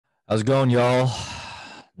How's it going, y'all?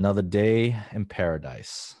 Another day in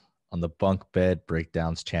paradise on the Bunk Bed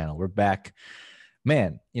Breakdowns channel. We're back.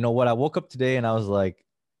 Man, you know what? I woke up today and I was like,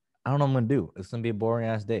 I don't know what I'm going to do. It's going to be a boring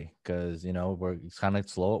ass day because, it's kind of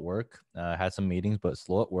slow at work. Had some meetings, but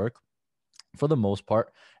slow at work. For the most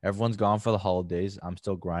part, everyone's gone for the holidays. I'm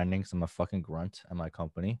still grinding because I'm a fucking grunt at my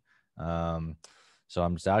company. Um, so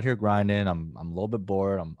I'm just out here grinding. I'm a little bit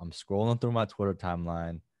bored. I'm scrolling through my Twitter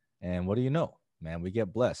timeline. And what do you know, man? We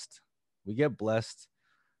get blessed. We get blessed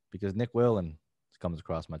because Nick Whalen comes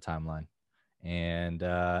across my timeline. And,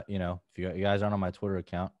 if you guys aren't on my Twitter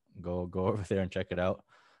account, go over there and check it out.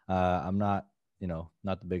 I'm not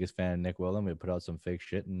not the biggest fan of Nick Whalen. We put out some fake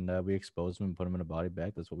shit and we expose him and put him in a body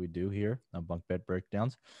bag. That's what we do here on Bunk Bed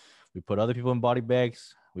Breakdowns. We put other people in body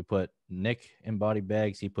bags. We put Nick in body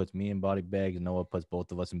bags. He puts me in body bags. Noah puts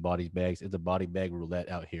both of us in body bags. It's a body bag roulette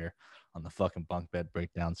out here on the fucking Bunk Bed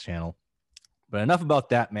Breakdowns channel. But enough about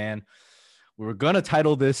that, man. We were going to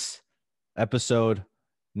title this episode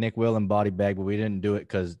Nick Whalen body bag, but we didn't do it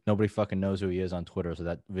because nobody fucking knows who he is on Twitter. So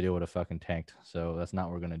that video would have fucking tanked. So that's not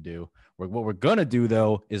what we're going to do. What we're going to do,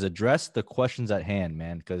 though, is address the questions at hand,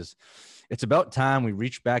 man, because it's about time we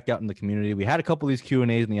reached back out in the community. We had a couple of these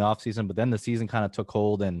Q&As in the offseason, but then the season kind of took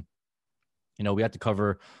hold and, we had to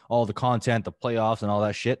cover all the content, the playoffs and all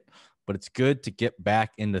that shit. But it's good to get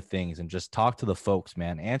back into things and just talk to the folks,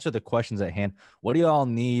 man. Answer the questions at hand. What do y'all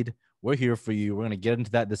need? We're here for you. We're going to get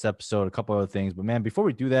into that this episode, a couple other things. But, man, before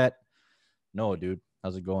we do that, Noah, dude,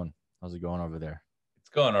 how's it going? How's it going over there? It's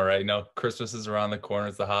going all right. Christmas is around the corner.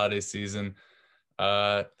 It's the holiday season.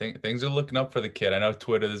 Things are looking up for the kid. I know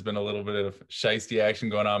Twitter, there's been a little bit of shiesty action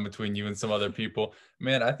going on between you and some other people.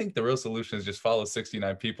 Man, I think the real solution is just follow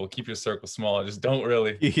 69 people. Keep your circle small. And just don't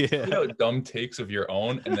really dumb takes of your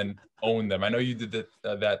own and then own them. I know you did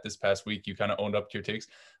that this past week. You kind of owned up to your takes.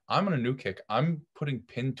 I'm on a new kick. I'm putting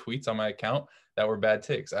pinned tweets on my account that were bad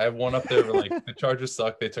takes. I have one up there where, like, the Chargers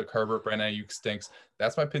suck. They took Herbert. Brandon Ayuk stinks.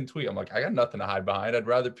 That's my pinned tweet. I'm like, I got nothing to hide behind. I'd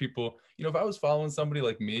rather people, if I was following somebody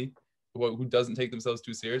like me who doesn't take themselves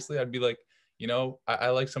too seriously, I'd be like, I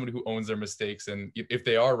like somebody who owns their mistakes. And if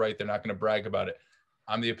they are right, they're not going to brag about it.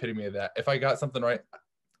 I'm the epitome of that. If I got something right,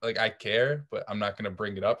 like, I care, but I'm not going to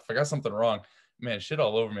bring it up. If I got something wrong, man, shit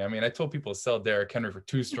all over me. I mean, I told people to sell Derrick Henry for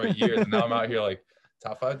 2 straight years, and now I'm out here like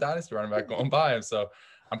top 5 dynasty running back going by him. So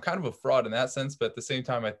I'm kind of a fraud in that sense. But at the same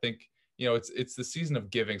time, I think, it's the season of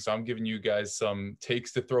giving. So I'm giving you guys some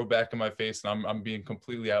takes to throw back in my face, and I'm being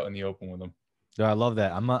completely out in the open with them. Yeah, I love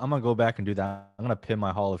that. I'm gonna go back and do that. I'm gonna pin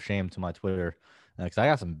my Hall of Shame to my Twitter because I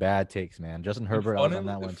got some bad takes, man. Justin Herbert, I was on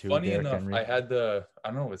that one too. Funny enough, I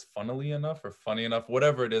don't know if it's funnily enough or funny enough,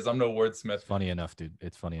 whatever it is. I'm no wordsmith. It's funny enough, dude.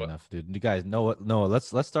 It's funny enough, dude. You guys know what? Noah,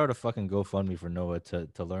 let's start a fucking GoFundMe for Noah to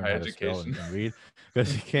learn how to spell and read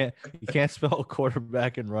because you can't spell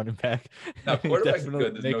quarterback and running back. Now, quarterback's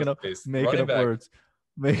good. Making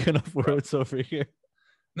up words over here.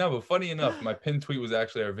 No, but funny enough, my pinned tweet was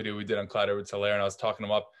actually our video we did on Clyde Edwards-Helaire, and I was talking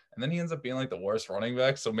him up, and then he ends up being like the worst running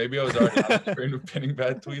back. So maybe I was already on the train of pinning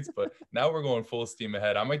bad tweets, but now we're going full steam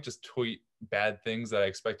ahead. I might just tweet bad things that I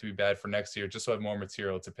expect to be bad for next year, just so I have more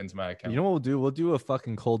material to pin to my account. You know what we'll do? We'll do a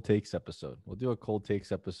fucking cold takes episode. We'll do a cold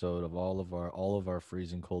takes episode of all of our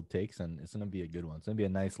freezing cold takes, and it's gonna be a good one. It's gonna be a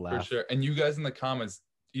nice laugh. For sure. And you guys in the comments,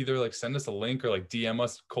 either like send us a link or like DM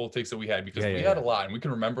us cold takes that we had, because we had a lot and we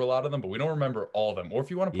can remember a lot of them, but we don't remember all of them. Or if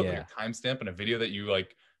you want to put like a timestamp in a video that you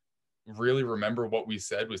like really remember what we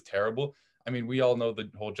said was terrible. I mean, we all know the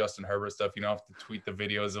whole Justin Herbert stuff. You don't have to tweet the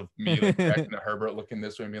videos of me like reacting to Herbert looking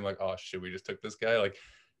this way and being like, oh shit, we just took this guy. Like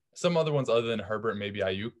some other ones other than Herbert, maybe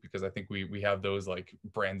Ayuk, because I think we have those like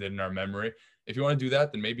branded in our memory. If you want to do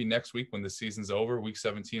that, then maybe next week when the season's over, week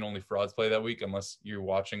 17, only frauds play that week. Unless you're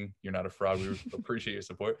watching, you're not a fraud. We appreciate your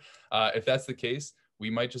support. If that's the case, we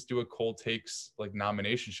might just do a cold takes like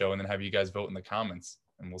nomination show and then have you guys vote in the comments,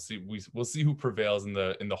 and we'll see who prevails in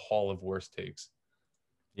the hall of worst takes.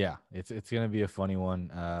 Yeah, it's gonna be a funny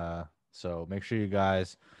one. So make sure you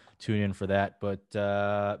guys tune in for that. But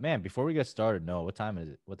man, before we get started, Noah, what time is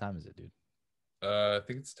it? What time is it, dude? I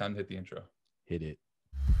think it's time to hit the intro. Hit it.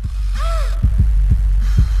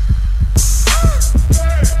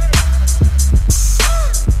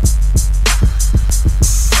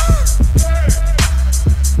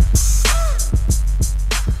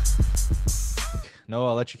 No,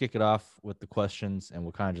 I'll let you kick it off with the questions, and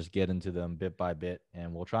we'll kind of just get into them bit by bit,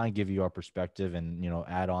 and we'll try and give you our perspective and,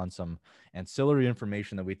 add on some ancillary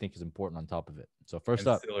information that we think is important on top of it. So first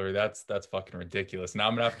up, Ancillary, that's fucking ridiculous. Now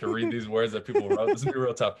I'm gonna have to read these words that people wrote. This is gonna be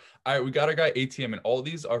real tough. All right, we got our guy ATM, and all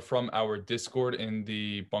these are from our Discord in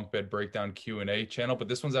the Bunk Bed Breakdown Q&A channel, but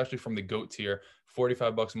this one's actually from the GOAT tier,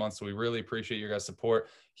 $45 a month. So we really appreciate your guys' support.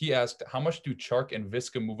 He asked, how much do Chark and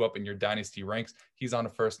Viska move up in your dynasty ranks? He's on a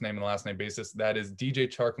first name and last name basis. That is DJ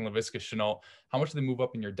Chark and Laviska Shenault. How much do they move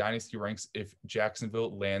up in your dynasty ranks if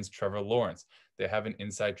Jacksonville lands Trevor Lawrence? They have an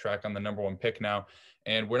inside track on the number 1 pick now.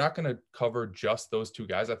 And we're not going to cover just those two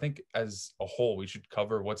guys. I think as a whole, we should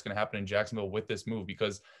cover what's going to happen in Jacksonville with this move,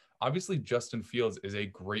 because obviously Justin Fields is a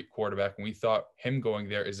great quarterback. And we thought him going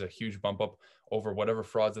there is a huge bump up over whatever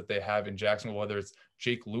frauds that they have in Jacksonville, whether it's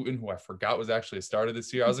Jake Luton, who I forgot was actually a starter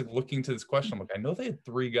this year. I was like looking into this question. I'm like, I know they had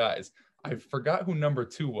 3 guys. I forgot who number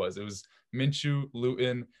 2 was. It was Minshew,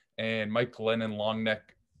 Luton, and Mike Glennon, long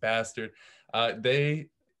neck bastard. They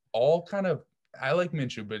all kind of, I like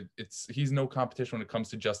Minshew, but he's no competition when it comes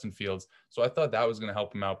to Justin Fields. So I thought that was going to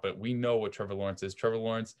help him out, but we know what Trevor Lawrence is. Trevor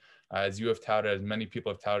Lawrence, as you have touted, as many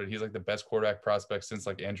people have touted, he's like the best quarterback prospect since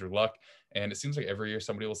like Andrew Luck. And it seems like every year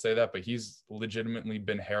somebody will say that, but he's legitimately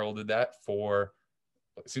been heralded that for,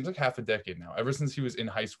 it seems like half a decade now. Ever since he was in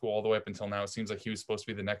high school all the way up until now, it seems like he was supposed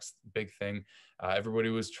to be the next big thing. Everybody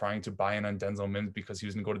was trying to buy in on Denzel Mims because he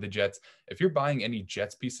was going to go to the Jets. If you're buying any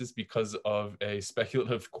Jets pieces because of a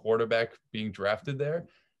speculative quarterback being drafted there,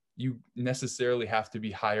 you necessarily have to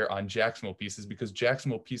be higher on Jacksonville pieces, because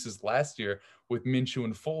Jacksonville pieces last year with Minshew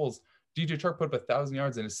and Foles, DJ Chark put up 1,000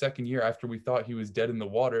 yards in his second year after we thought he was dead in the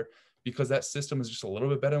water, because that system is just a little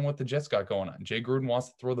bit better than what the Jets got going on. Jay Gruden wants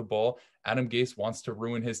to throw the ball. Adam Gase wants to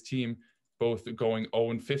ruin his team, both going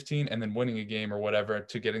 0-15 and then winning a game or whatever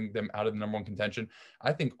to getting them out of the number 1 contention.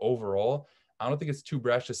 I think overall, I don't think it's too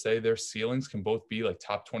brash to say their ceilings can both be like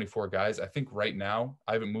top 24 guys. I think right now,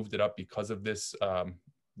 I haven't moved it up because of this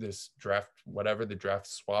this draft, whatever, the draft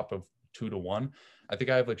swap of 2-1. I think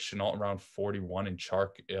I have like Shenault around 41 and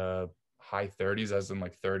Chark high 30s, as in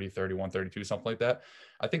like 30, 31, 32, something like that.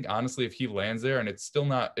 I think honestly, if he lands there, and it's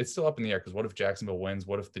still up in the air, because what if Jacksonville wins?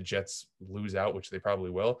 What if the Jets lose out, which they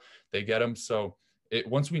probably will? They get him. So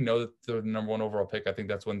once we know that the number 1 overall pick, I think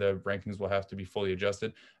that's when the rankings will have to be fully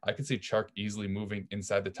adjusted. I could see Chark easily moving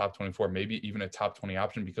inside the top 24, maybe even a top 20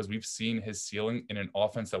 option, because we've seen his ceiling in an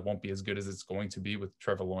offense that won't be as good as it's going to be with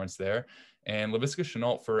Trevor Lawrence there. And Laviska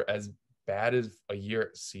Shenault, for as bad as a year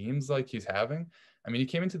it seems like he's having, I mean, he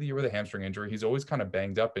came into the year with a hamstring injury. He's always kind of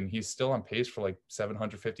banged up, and he's still on pace for like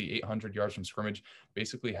 750, 800 yards from scrimmage,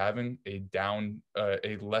 basically having a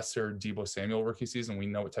lesser Deebo Samuel rookie season. We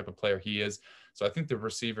know what type of player he is. So I think the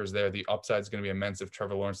receivers there, the upside is going to be immense if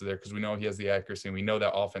Trevor Lawrence is there, because we know he has the accuracy, and we know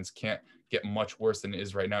that offense can't get much worse than it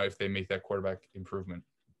is right now if they make that quarterback improvement.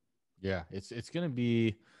 Yeah, it's going to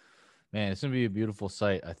be, man, it's going to be a beautiful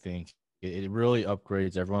sight, I think. It really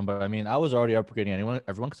upgrades everyone. But I mean, I was already upgrading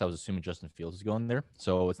everyone because I was assuming Justin Fields is going there.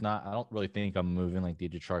 So it's not, I don't really think I'm moving like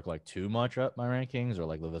DJ Chark like too much up my rankings, or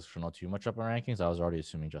like Laviska Shenault too much up my rankings. I was already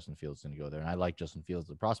assuming Justin Fields is going to go there. And I like Justin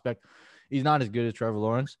Fields as a prospect. He's not as good as Trevor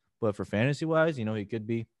Lawrence, but for fantasy wise, he could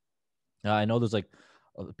be. I know there's like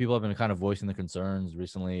people have been kind of voicing the concerns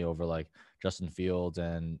recently over like Justin Fields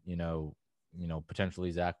and,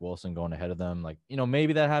 potentially Zach Wilson going ahead of them. Like,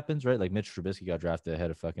 maybe that happens, right? Like Mitch Trubisky got drafted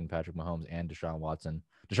ahead of fucking Patrick Mahomes and Deshaun Watson.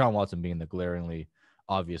 Deshaun Watson being the glaringly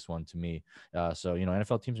obvious one to me. So,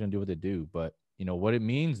 NFL teams are going to do what they do. But, what it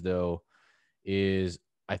means, though, is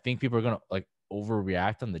I think people are going to like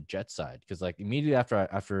overreact on the Jets side, because like immediately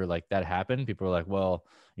after like that happened, people are like, well,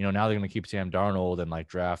 now they're going to keep Sam Darnold and like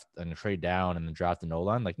draft and trade down and then draft an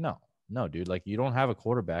O-line. Like, no, dude, like you don't have a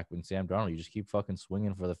quarterback when Sam Darnold. You just keep fucking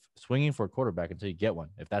swinging for a quarterback until you get one.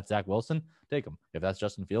 If that's Zach Wilson, take him. If that's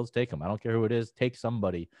Justin Fields, take him. I don't care who it is. Take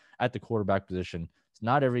somebody at the quarterback position. It's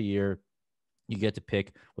not every year you get to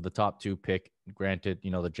pick with the top 2 pick. Granted,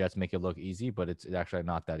 the Jets make it look easy, but it's actually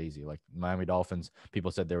not that easy. Like Miami Dolphins,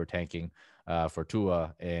 people said they were tanking for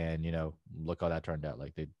Tua, and look how that turned out.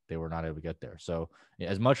 Like they were not able to get there. So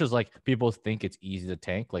as much as like people think it's easy to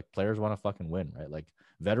tank, like players want to fucking win, right? Like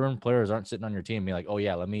veteran players aren't sitting on your team being like, oh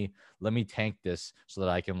yeah, let me tank this so that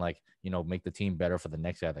I can like make the team better for the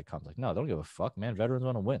next guy that comes. Like, no, they don't give a fuck, man. Veterans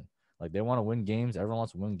want to win. Like they want to win games. Everyone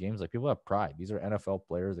wants to win games. Like people have pride. These are NFL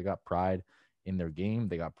players. They got pride in their game.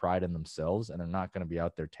 They got pride in themselves, and they're not going to be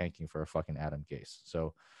out there tanking for a fucking Adam Gase.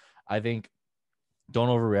 So I think don't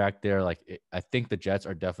overreact there. Like I think the Jets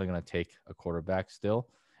are definitely going to take a quarterback still.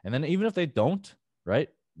 And then even if they don't, right,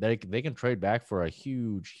 they can trade back for a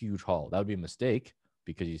huge haul. That would be a mistake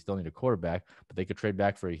because you still need a quarterback, but they could trade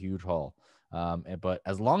back for a huge haul. But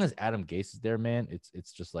as long as Adam Gase is there, man,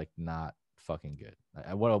 it's just like not fucking good.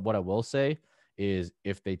 What I will say is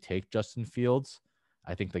if they take Justin Fields,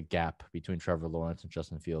 I think the gap between Trevor Lawrence and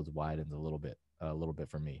Justin Fields widens a little bit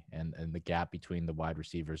for me. And the gap between the wide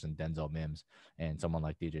receivers and Denzel Mims and someone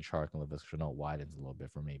like DJ Chark and Laviska Shenault widens a little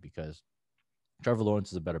bit for me, because Trevor Lawrence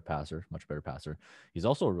is a better passer, much better passer. He's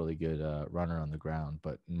also a really good runner on the ground,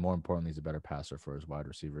 but more importantly, he's a better passer for his wide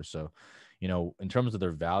receivers. So, in terms of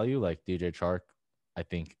their value, like DJ Chark, I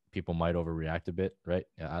think people might overreact a bit, right?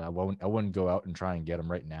 I wouldn't go out and try and get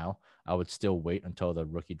him right now. I would still wait until the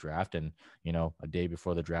rookie draft, and a day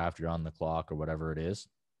before the draft, you're on the clock or whatever it is.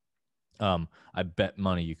 I bet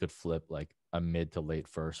money you could flip like a mid to late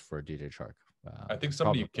first for DJ Chark. I think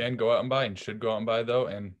somebody you can go out and buy and should go out and buy, though,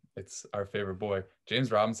 and it's our favorite boy,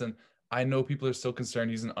 James Robinson. I know people are still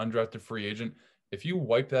concerned he's an undrafted free agent. If you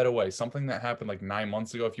wipe that away, something that happened like 9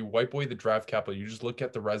 months ago, if you wipe away the draft capital, you just look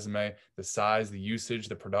at the resume, the size, the usage,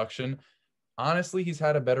 the production, honestly, he's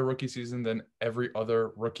had a better rookie season than every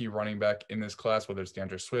other rookie running back in this class, whether it's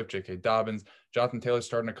DeAndre Swift, J.K. Dobbins, Jonathan Taylor's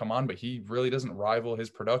starting to come on, but he really doesn't rival his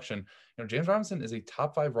production. James Robinson is a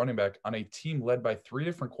top 5 running back on a team led by 3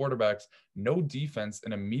 different quarterbacks, no defense,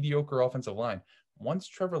 and a mediocre offensive line. Once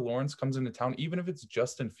Trevor Lawrence comes into town, even if it's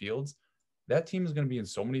Justin Fields, that team is going to be in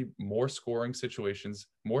so many more scoring situations,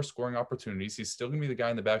 more scoring opportunities. He's still going to be the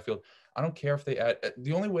guy in the backfield. I don't care if they add –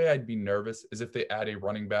 the only way I'd be nervous is if they add a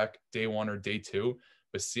running back day 1 or day 2.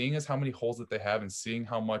 But seeing as how many holes that they have and seeing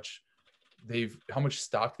how much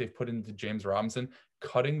stock they've put into James Robinson,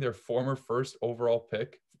 cutting their former first overall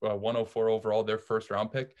pick, 104 overall, their first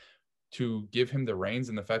round pick, to give him the reins,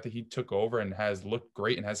 and the fact that he took over and has looked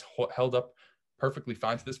great and has held up perfectly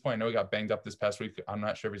fine to this point. I know he got banged up this past week. I'm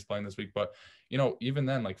not sure if he's playing this week, but even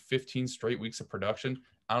then, like 15 straight weeks of production,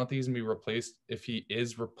 I don't think he's gonna be replaced. If he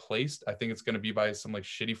is replaced, I think it's gonna be by some like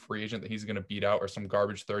shitty free agent that he's gonna beat out, or some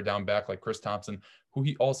garbage third down back like Chris Thompson, who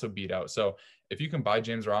he also beat out. So if you can buy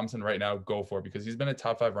James Robinson right now, go for it, because he's been a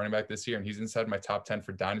top 5 running back this year, and he's inside my top 10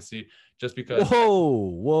 for dynasty. Just because.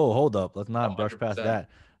 Whoa, hold up. Let's not brush past 100%. that.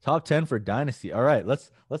 Top 10 for dynasty. All right, let's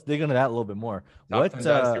dig into that a little bit more. Top 10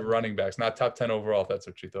 dynasty running backs, not top 10 overall, if that's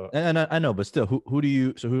what you thought. And I know, but still, what do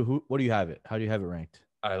you have it? How do you have it ranked?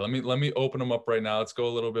 All right, let me open them up right now. Let's go a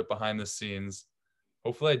little bit behind the scenes.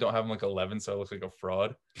 Hopefully I don't have him like 11, so I look like a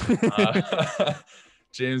fraud.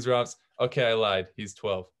 James Robinson. Okay, I lied. He's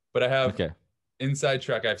 12. But I have inside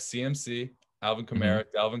track. I have CMC, Alvin Kamara,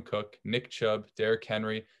 Dalvin Cook, Nick Chubb, Derrick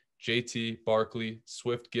Henry, JT, Barkley,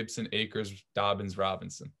 Swift, Gibson, Akers, Dobbins,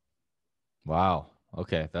 Robinson. Wow.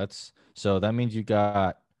 Okay, so that means you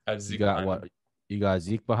got what? You got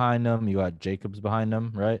Zeke behind them. You got Jacobs behind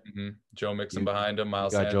them, right? Joe Mixon behind him.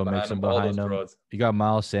 Miles Sanders Joe Mixon behind him. You got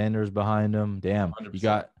Miles Sanders behind him. Damn.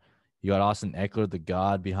 100%. You got Austin Eckler, the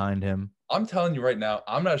God, behind him. I'm telling you right now,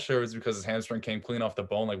 I'm not sure it's because his hamstring came clean off the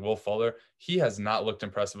bone like Will Fuller. He has not looked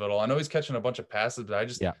impressive at all. I know he's catching a bunch of passes,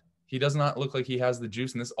 but he does not look like he has the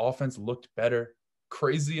juice, and this offense looked better.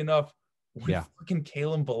 Crazy enough, when fucking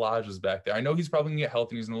Kalen Ballage was back there. I know he's probably going to get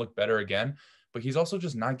healthy and he's going to look better again, but he's also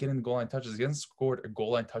just not getting the goal line touches. He hasn't scored a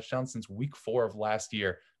goal line touchdown since week 4 of last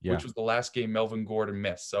year, which was the last game Melvin Gordon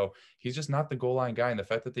missed. So he's just not the goal line guy. And the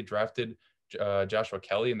fact that they drafted Joshua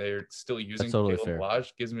Kelly and they're still using Kalen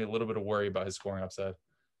Ballage gives me a little bit of worry about his scoring upside.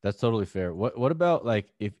 That's totally fair. What about like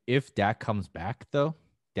if Dak comes back though,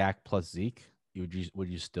 Dak plus Zeke, would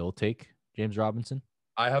you still take James Robinson?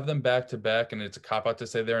 I have them back to back, and it's a cop out to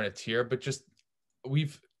say they're in a tier, but just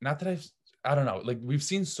I don't know. Like, we've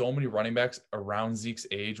seen so many running backs around Zeke's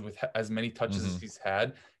age with as many touches as he's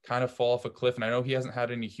had kind of fall off a cliff. And I know he hasn't had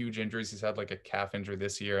any huge injuries. He's had like a calf injury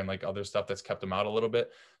this year and like other stuff that's kept him out a little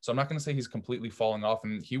bit. So I'm not going to say he's completely falling off.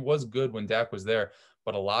 And he was good when Dak was there,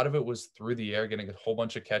 but a lot of it was through the air, getting a whole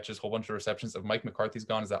bunch of catches, whole bunch of receptions. If Mike McCarthy's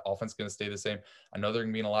gone, is that offense going to stay the same? I know they're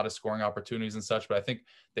going to be in a lot of scoring opportunities and such, but I think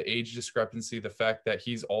the age discrepancy, the fact that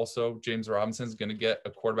he's also James Robinson's going to get a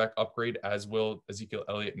quarterback upgrade, as will Ezekiel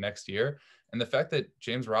Elliott next year. And the fact that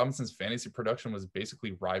James Robinson's fantasy production was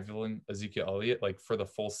basically rivaling Ezekiel Elliott, like for the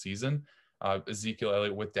full season. Ezekiel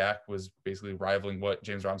Elliott with Dak was basically rivaling what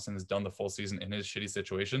James Robinson has done the full season in his shitty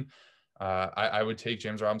situation. I would take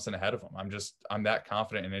James Robinson ahead of him. I'm that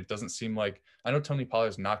confident. And it doesn't seem like, I know Tony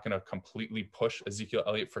Pollard's not going to completely push Ezekiel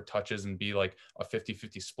Elliott for touches and be like a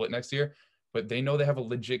 50-50 split next year, but they know they have a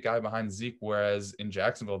legit guy behind Zeke. Whereas in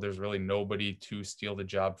Jacksonville, there's really nobody to steal the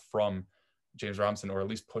job from James Robinson, or at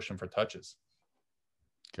least push him for touches.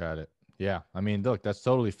 Got it. Yeah. I mean, look, that's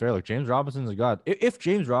totally fair. Like, James Robinson's a god.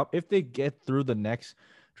 If they get through the next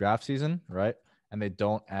draft season, right, and they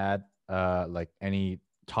don't add like any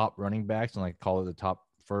top running backs and like call it the top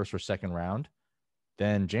first or second round,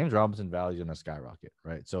 then James Robinson value is going to skyrocket,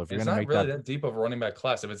 right? So if you're It's going to not make really that, that deep of a running back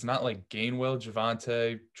class. If it's not like Gainwell,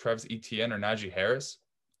 Javante, Travis Etienne, or Najee Harris,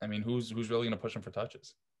 I mean, who's really going to push him for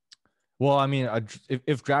touches? well, I mean,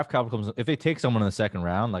 if draft capital comes, if they take someone in the second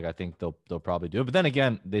round, like I think they'll probably do it. But then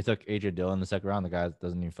again, they took AJ Dillon in the second round. The guy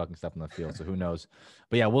doesn't even fucking step on the field, so who knows?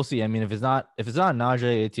 But yeah, we'll see. I mean, if it's not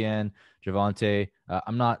Najee, Etienne, Javante,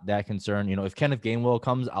 I'm not that concerned. You know, if Kenneth Gainwell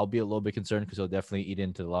comes, I'll be a little bit concerned because he'll definitely eat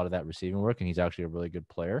into a lot of that receiving work, and he's actually a really good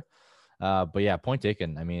player. But yeah, point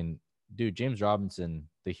taken. I mean, dude, James Robinson,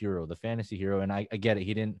 the hero, the fantasy hero, and I get it.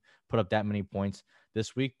 He didn't put up that many points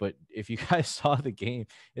this week, but if you guys saw the game,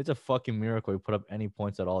 it's a fucking miracle he put up any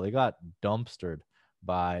points at all. They got dumpstered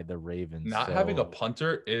by the Ravens. Not having a So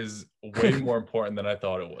punter is way more important than I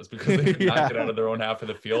thought it was because they could not get out yeah. of their own half of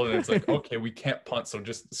the field. And it's like, okay, we can't punt. So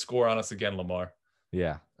just score on us again, Lamar.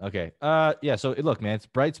 Yeah. Okay. Yeah. So look, man, it's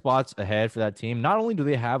bright spots ahead for that team. Not only do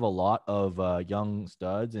they have a lot of young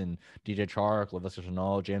studs and DJ Chark, Laviska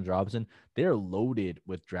Shenault, James Robinson, they're loaded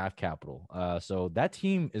with draft capital. So that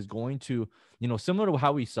team is going to, similar to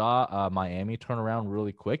how we saw Miami turn around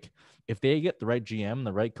really quick. If they get the right GM,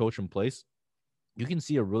 the right coach in place, you can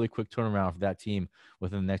see a really quick turnaround for that team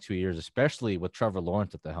within the next 2 years, especially with Trevor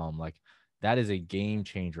Lawrence at the helm. Like that is a game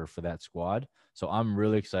changer for that squad. So I'm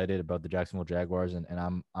really excited about the Jacksonville Jaguars,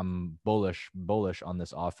 and I'm bullish on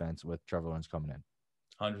this offense with Trevor Lawrence coming in.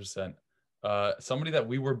 100%. Somebody that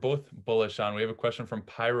we were both bullish on. We have a question from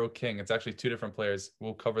Pyro King. It's actually two different players.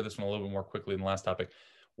 We'll cover this one a little bit more quickly than the last topic.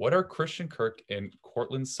 What are Christian Kirk and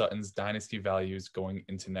Courtland Sutton's dynasty values going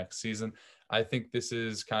into next season? I think this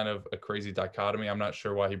is kind of a crazy dichotomy. I'm not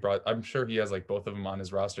sure why I'm sure he has like both of them on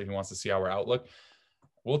his roster. He wants to see our outlook.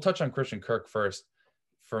 We'll touch on Christian Kirk first.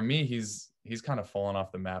 For me, he's kind of fallen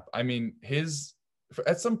off the map. I mean,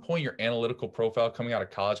 at some point, your analytical profile coming out of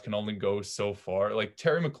college can only go so far. Like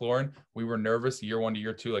Terry McLaurin, we were nervous year 1 to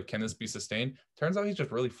year 2. Like, can this be sustained? Turns out he's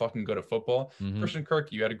just really fucking good at football. Mm-hmm. Christian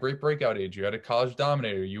Kirk, you had a great breakout age. You had a college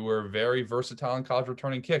dominator. You were very versatile in college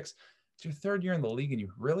returning kicks. It's your third year in the league, and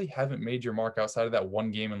you really haven't made your mark outside of that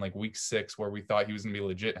one game in like week 6 where we thought he was going to be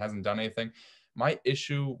legit, hasn't done anything. My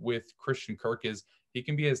issue with Christian Kirk is he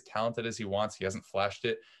can be as talented as he wants. He hasn't flashed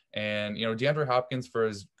it. And, DeAndre Hopkins, for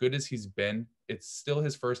as good as he's been, it's still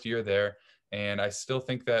his first year there. And I still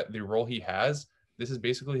think that the role he has, this is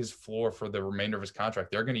basically his floor for the remainder of his contract.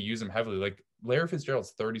 They're going to use him heavily. Like Larry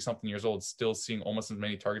Fitzgerald's 30-something years old, still seeing almost as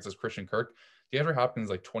many targets as Christian Kirk. DeAndre Hopkins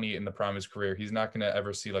like 28 in the prime of his career. He's not going to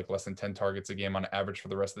ever see like less than 10 targets a game on average for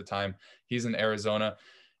the rest of the time. He's in Arizona.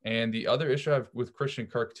 And the other issue I have with Christian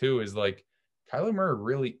Kirk too is like Kyler Murray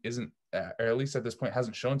really isn't, or at least at this point,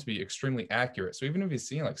 hasn't shown to be extremely accurate. So even if he's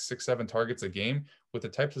seeing like 6-7 targets a game with the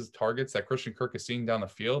types of targets that Christian Kirk is seeing down the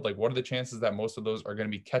field, like what are the chances that most of those are going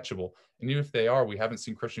to be catchable? And even if they are, we haven't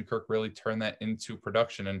seen Christian Kirk really turn that into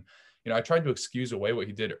production. And, I tried to excuse away what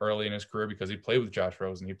he did early in his career because he played with Josh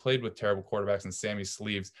Rosen. He played with terrible quarterbacks and Sammy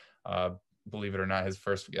Sleeves, believe it or not, I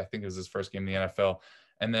think it was his first game in the NFL.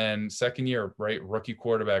 And then second year, right, rookie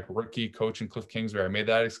quarterback, rookie coach, and Cliff Kingsbury. I made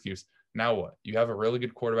that excuse. Now what? You have a really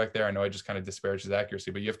good quarterback there. I know I just kind of disparaged his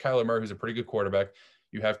accuracy, but you have Kyler Murray, who's a pretty good quarterback.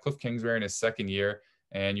 You have Cliff Kingsbury in his second year,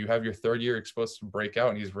 and you have your third year supposed to break out,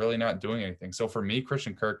 and he's really not doing anything. So for me,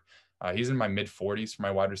 Christian Kirk, he's in my mid-40s for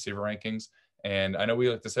my wide receiver rankings. And I know we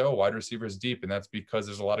like to say, oh, wide receiver is deep, and that's because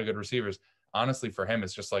there's a lot of good receivers. Honestly, for him,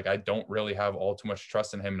 it's just like I don't really have all too much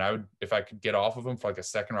trust in him. And I would, if I could get off of him for like a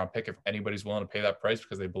second-round pick, if anybody's willing to pay that price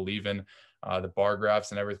because they believe in the bar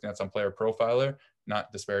graphs and everything that's on Player Profiler,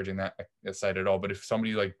 not disparaging that site at all. But if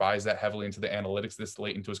somebody like buys that heavily into the analytics this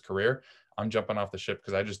late into his career, I'm jumping off the ship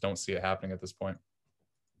because I just don't see it happening at this point.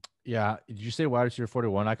 Yeah. Did you say wide receiver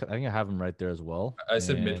 41? I think I have him right there as well. I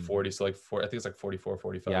said mid 40s, so like I think it's like 44,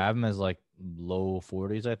 45. Yeah, I have him as like low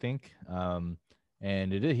 40s, I think.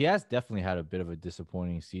 And he has definitely had a bit of a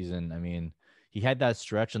disappointing season. I mean, he had that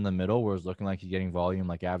stretch in the middle where it's looking like he's getting volume,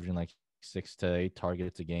 like averaging like 6 to 8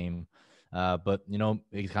 targets a game. But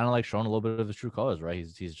he's kind of like showing a little bit of his true colors, right?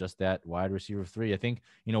 He's just that wide receiver 3. I think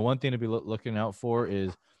one thing to be looking out for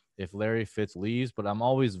is if Larry Fitz leaves, but I'm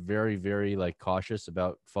always very, very like cautious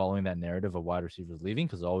about following that narrative of wide receivers leaving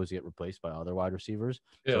because they always get replaced by other wide receivers.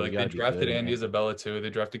 Yeah, So like they drafted Andy Isabella too.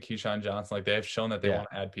 They drafted Keyshawn Johnson. Like they have shown that they want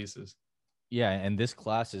to add pieces. Yeah, and this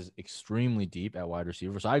class is extremely deep at wide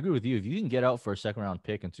receiver. So I agree with you. If you can get out for a second-round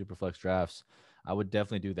pick in Superflex drafts, I would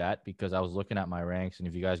definitely do that because I was looking at my ranks. And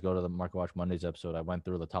if you guys go to the Market Watch Mondays episode, I went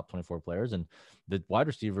through the top 24 players, and the wide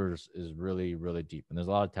receivers is really, really deep. And there's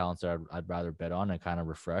a lot of talents that I'd rather bet on and kind of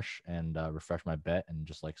refresh my bet and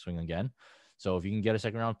just like swing again. So if you can get a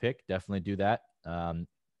second-round pick, definitely do that.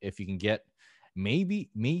 If you can get maybe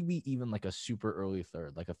even like a super early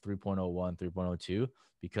third, like a 3.01, 3.02,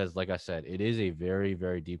 because like I said, it is a very,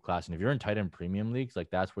 very deep class. And if you're in tight end premium leagues, like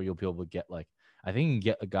that's where you'll be able to get like, I think you can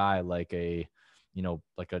get a guy like a,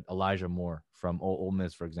 like a Elijah Moore from Ole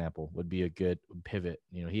Miss, for example, would be a good pivot.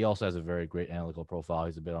 He also has a very great analytical profile.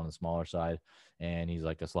 He's a bit on the smaller side, and he's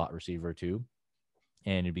like a slot receiver too.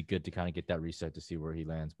 And it'd be good to kind of get that reset to see where he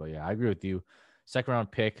lands. But yeah, I agree with you. Second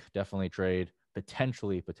round pick, definitely trade.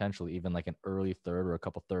 Potentially, even like an early third or a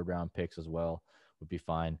couple third round picks as well would be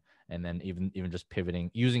fine. And then even just pivoting,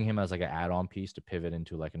 using him as like an add-on piece to pivot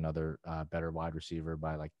into like another better wide receiver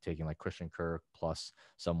by like taking like Christian Kirk plus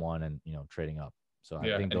someone and trading up. So I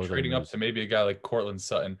Yeah, think and those are the trading up moves. to maybe a guy like Courtland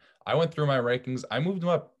Sutton. I went through my rankings. I moved him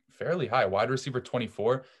up fairly high, wide receiver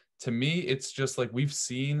 24. To me, it's just like we've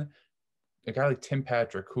seen a guy like Tim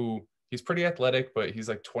Patrick, who he's pretty athletic, but he's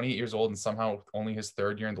like 28 years old and somehow only his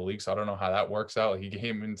third year in the league. So I don't know how that works out. He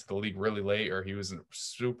came into the league really late, or he was a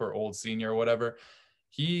super old senior or whatever.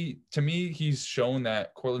 To me, he's shown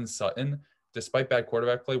that Courtland Sutton, despite bad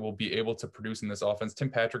quarterback play, will be able to produce in this offense. Tim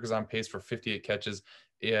Patrick is on pace for 58 catches,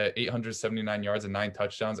 879 yards, and 9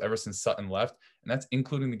 touchdowns ever since Sutton left. And that's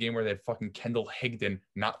including the game where they had fucking Kendall Higdon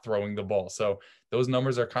not throwing the ball. So those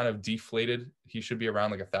numbers are kind of deflated. He should be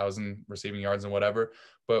around like 1,000 receiving yards and whatever.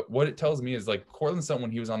 But what it tells me is like Courtland Sutton,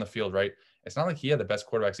 when he was on the field, right? It's not like he had the best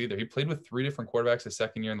quarterbacks either. He played with 3 different quarterbacks his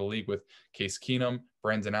second year in the league with Case Keenum,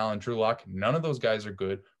 Brandon Allen, Drew Lock. None of those guys are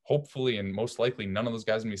good. Hopefully, and most likely, none of those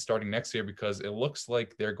guys are going to be starting next year because it looks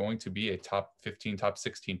like they're going to be a top 15, top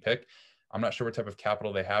 16 pick. I'm not sure what type of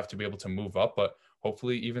capital they have to be able to move up, but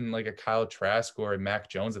hopefully even like a Kyle Trask or a Mac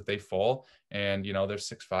Jones, if they fall and, they're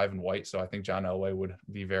 6'5" and white. So I think John Elway would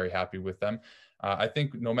be very happy with them. I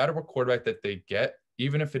think no matter what quarterback that they get,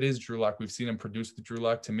 even if it is Drew Lock, we've seen him produce the Drew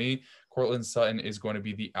Lock. To me, Courtland Sutton is going to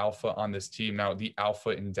be the alpha on this team. Now, the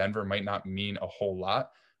alpha in Denver might not mean a whole lot,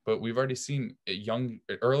 but we've already seen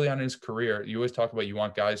early on in his career. You always talk about you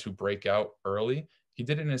want guys who break out early. He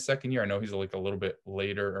did it in his second year. I know he's like a little bit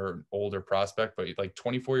later or older prospect, but like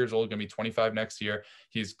 24 years old, going to be 25 next year.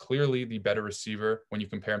 He's clearly the better receiver when you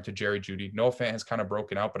compare him to Jerry Jeudy. Noah Fant has kind of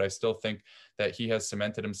broken out, but I still think that he has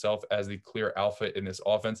cemented himself as the clear alpha in this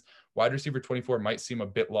offense. Wide receiver 24 might seem a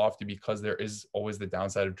bit lofty because there is always the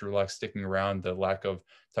downside of Drew Lock sticking around, the lack of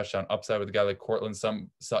touchdown upside with a guy like Courtland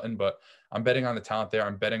Sutton, but I'm betting on the talent there.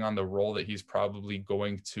 I'm betting on the role that he's probably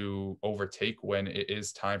going to overtake when it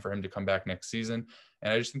is time for him to come back next season.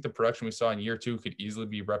 And I just think the production we saw in year 2 could easily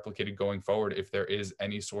be replicated going forward if there is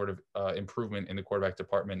any sort of improvement in the quarterback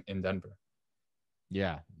department in Denver.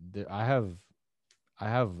 Yeah, I have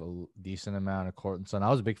a decent amount of Courtland Sutton.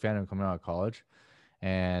 I was a big fan of him coming out of college.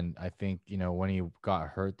 And I think, when he got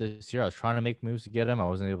hurt this year, I was trying to make moves to get him. I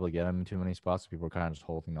wasn't able to get him in too many spots. People were kind of just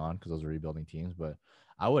holding on because those were rebuilding teams. But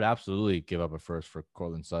I would absolutely give up a first for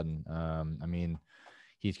Courtland Sutton. I mean,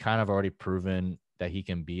 he's kind of already proven that he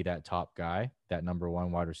can be that top guy, that number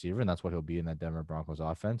one wide receiver, and that's what he'll be in that Denver Broncos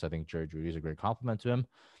offense. I think Jerry Jeudy is a great compliment to him,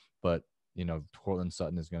 but Courtland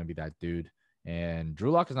Sutton is going to be that dude. And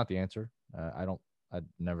Drew Lock is not the answer. I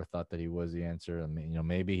never thought that he was the answer. I mean,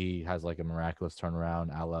 maybe he has like a miraculous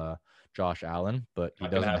turnaround a la Josh Allen, but he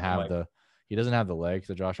doesn't have the legs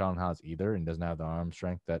that Josh Allen has either, and doesn't have the arm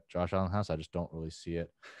strength that Josh Allen has. I just don't really see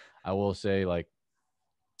it. I will say, like,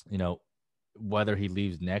 whether he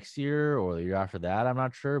leaves next year or the year after that, I'm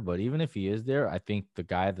not sure. But even if he is there, I think the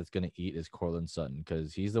guy that's going to eat is Courtland Sutton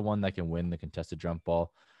because he's the one that can win the contested jump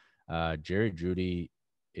ball. Jerry Jeudy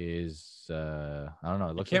is I don't know.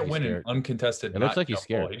 It looks like he's win scared. an uncontested. It looks like he's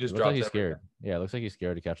scared. He just it looks like drops he's everything. scared. Yeah, it looks like he's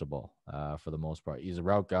scared to catch the ball. For the most part, he's a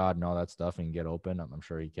route god and all that stuff, and can get open. I'm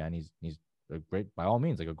sure he can. He's a great, by all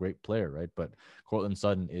means, like a great player, right? But Courtland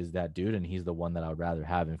Sutton is that dude, and he's the one that I would rather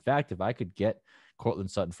have. In fact, if I could get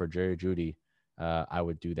Courtland Sutton for Jerry Jeudy, I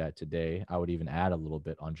would do that today. I would even add a little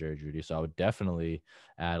bit on Jerry Jeudy. So I would definitely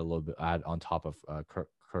add on top of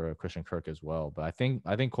Christian Kirk as well. But I think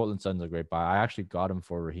Courtland Sutton's a great buy. I actually got him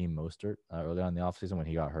for Raheem Mostert early on in the offseason when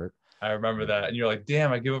he got hurt. I remember that. And you're like,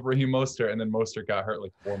 damn, I give up Raheem Mostert. And then Mostert got hurt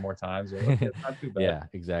like 4 more times. Like, okay, it's not too bad. Yeah,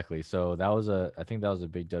 exactly. So I think that was a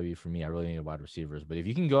big W for me. I really needed wide receivers. But if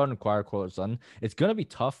you can go out and acquire Courtland Sutton, it's going to be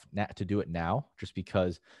tough to do it now just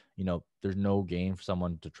because, there's no gain for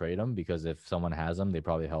someone to trade him because if someone has him, they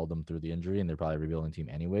probably held him through the injury and they're probably a rebuilding team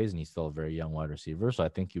anyways. And he's still a very young wide receiver. So I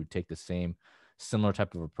think you would take the similar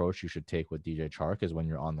type of approach you should take with DJ Chark is when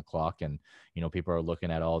you're on the clock and, people are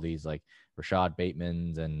looking at all these like Rashad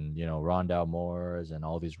Batemans and, Rondale Moores and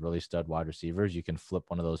all these really stud wide receivers. You can flip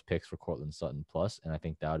one of those picks for Courtland Sutton plus. And I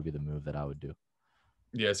think that would be the move that I would do.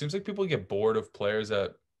 Yeah, it seems like people get bored of players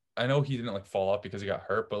that I know he didn't like fall off because he got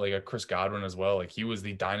hurt, but like a Chris Godwin as well. Like he was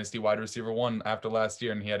the dynasty wide receiver one after last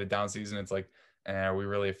year, and he had a down season. It's like, are we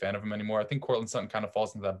really a fan of him anymore? I think Courtland Sutton kind of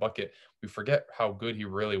falls into that bucket. We forget how good he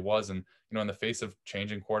really was, and in the face of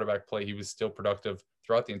changing quarterback play, he was still productive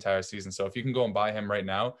throughout the entire season. So if you can go and buy him right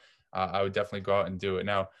now, I would definitely go out and do it.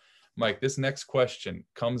 Now, Mike, this next question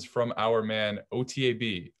comes from our man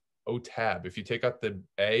OTAB. OTAB. If you take out the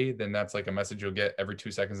A, then that's like a message you'll get every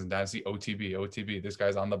 2 seconds in Dynasty. OTB, OTB. This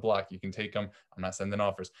guy's on the block. You can take him. I'm not sending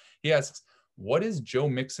offers. He asks, what is Joe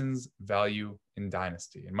Mixon's value in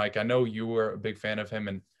Dynasty? And Mike, I know you were a big fan of him,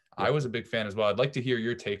 and I was a big fan as well. I'd like to hear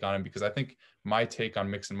your take on him because I think my take on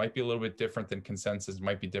Mixon might be a little bit different than consensus,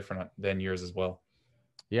 might be different than yours as well.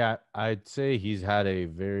 Yeah, I'd say he's had a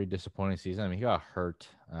very disappointing season. I mean, he got hurt.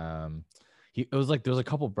 It was like there was a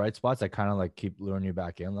couple bright spots that kind of like keep luring you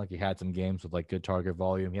back in. Like he had some games with like good target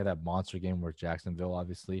volume. He had that monster game where Jacksonville,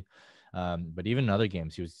 obviously. But even in other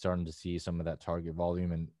games, he was starting to see some of that target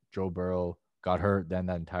volume. And Joe Burrow got hurt. Then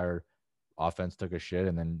that entire offense took a shit.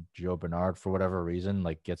 And then Joe Bernard, for whatever reason,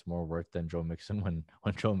 like gets more work than Joe Mixon when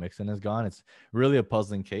Joe Mixon is gone. It's really a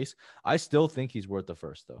puzzling case. I still think he's worth the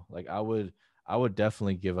first though. Like I would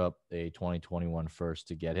definitely give up a 2021 first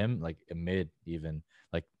to get him, like a mid even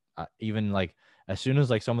like as soon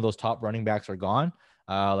as like some of those top running backs are gone,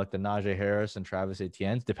 like the Najee Harris and Travis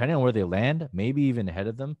Etienne, depending on where they land, maybe even ahead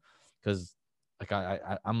of them, because like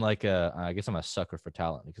I guess I'm a sucker for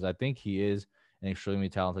talent because I think he is an extremely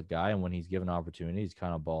talented guy, and when he's given opportunity, he's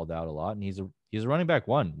kind of balled out a lot, and he's a running back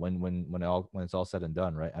one when it's all said and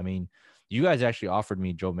done, right? I mean, you guys actually offered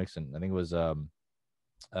me Joe Mixon. I think it was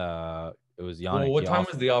Yannick. Well, what time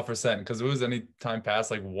was the offer sent? Because it was any time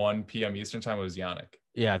past like 1 p.m. Eastern time. It was Yannick.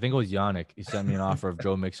 Yeah, I think it was Yannick. He sent me an offer of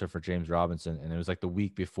Joe Mixon for James Robinson, and it was like the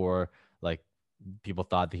week before, like people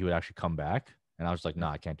thought that he would actually come back, and I was like,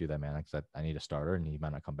 "Nah, I can't do that, man. Because I need a starter, and he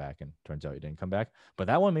might not come back." And turns out he didn't come back. But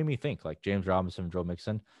that one made me think, like James Robinson, Joe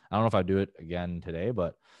Mixon. I don't know if I do it again today,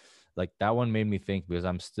 but like that one made me think because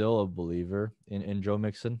I'm still a believer in Joe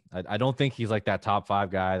Mixon. I don't think he's like that top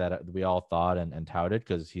 5 guy that we all thought and touted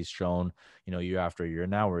because he's shown, year after year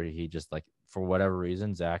now where he just like for whatever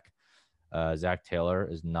reason, Zach Taylor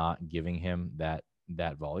is not giving him that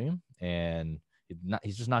volume, and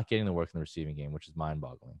he's just not getting the work in the receiving game, which is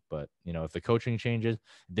mind-boggling. But if the coaching changes,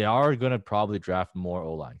 they are going to probably draft more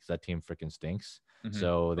O-line because that team freaking stinks. Mm-hmm.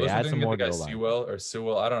 So they add some more to O-line.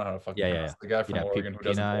 Sewell. I don't know how to fucking pronounce the guy from Oregon who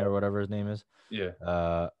doesn't or whatever his name is. Yeah.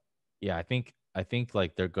 I think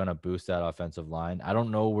like they're gonna boost that offensive line. I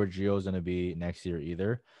don't know where Gio's gonna be next year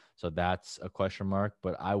either. So that's a question mark,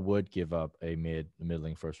 but I would give up a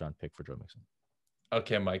middling first round pick for Joe Mixon.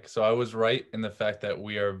 Okay, Mike. So I was right in the fact that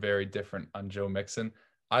we are very different on Joe Mixon.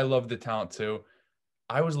 I love the talent too.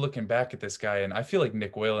 I was looking back at this guy and I feel like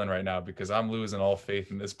Nick Whalen right now because I'm losing all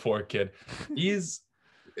faith in this poor kid. This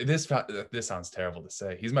sounds terrible to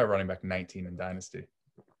say. He's my running back 19 in Dynasty.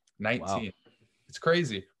 19. Wow. It's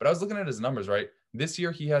crazy. But I was looking at his numbers, right? This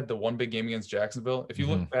year he had the one big game against Jacksonville. If you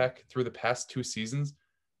look back through the past 2 seasons,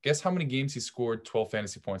 guess how many games he scored 12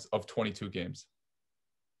 fantasy points of 22 games?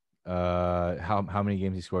 How many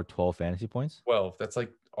games he scored 12 fantasy points? 12. That's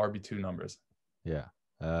like RB2 numbers. Yeah.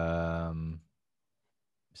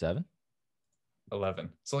 7? 11.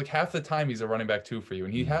 So like half the time he's a running back 2 for you.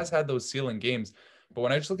 And he has had those ceiling games. But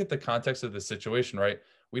when I just look at the context of the situation, right?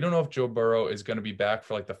 We don't know if Joe Burrow is going to be back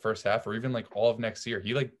for like the first half or even like all of next year.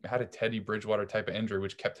 He like had a Teddy Bridgewater type of injury,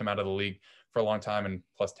 which kept him out of the league for a long time. And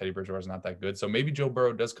plus Teddy Bridgewater is not that good. So maybe Joe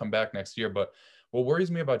Burrow does come back next year. But what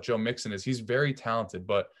worries me about Joe Mixon is he's very talented,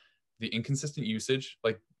 but the inconsistent usage,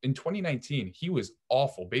 like in 2019, he was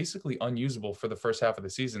awful, basically unusable for the first half of the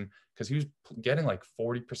season because he was getting like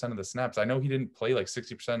 40% of the snaps. I know he didn't play like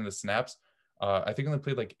 60% of the snaps. I think he only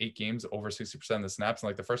played like 8 games over 60% of the snaps. And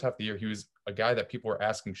like the first half of the year, he was a guy that people were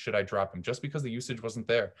asking, should I drop him? Just because the usage wasn't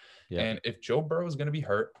there. Yeah. And if Joe Burrow is going to be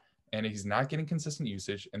hurt and he's not getting consistent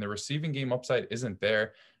usage and the receiving game upside isn't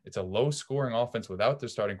there, it's a low scoring offense without their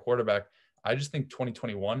starting quarterback. I just think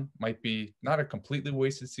 2021 might be not a completely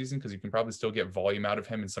wasted season because you can probably still get volume out of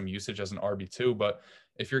him and some usage as an RB2. But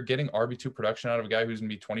if you're getting RB2 production out of a guy who's going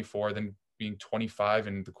to be 24, then being 25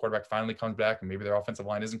 and the quarterback finally comes back and maybe their offensive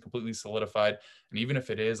line isn't completely solidified. And even if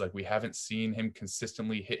it is, like we haven't seen him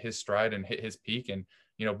consistently hit his stride and hit his peak and,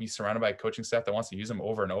 be surrounded by a coaching staff that wants to use him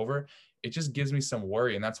over and over, it just gives me some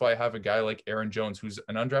worry. And that's why I have a guy like Aaron Jones, who's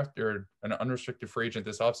an undrafted or an unrestricted free agent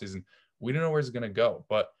this offseason. We don't know where he's going to go,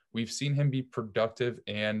 but we've seen him be productive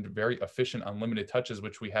and very efficient on limited touches,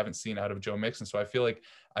 which we haven't seen out of Joe Mixon. So I feel like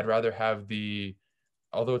I'd rather have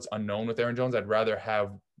although it's unknown with Aaron Jones, I'd rather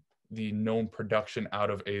have the known production out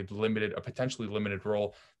of a potentially limited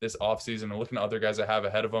role this offseason. And looking at other guys I have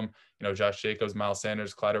ahead of him, Josh Jacobs, Miles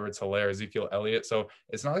Sanders, Clyde Edwards-Helaire, Ezekiel Elliott. So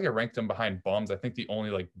it's not like I ranked him behind bums. I think the only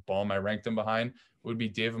like bum I ranked him behind would be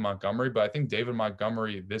David Montgomery. But I think David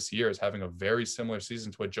Montgomery this year is having a very similar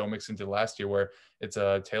season to what Joe Mixon did last year, where it's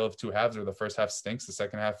a tale of two halves, where the first half stinks, the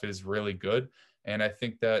second half is really good. And I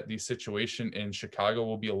think that the situation in Chicago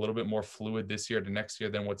will be a little bit more fluid this year to next year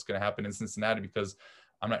than what's going to happen in Cincinnati, because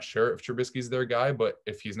I'm not sure if Trubisky's their guy, but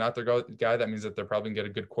if he's not their guy, that means that they're probably going to get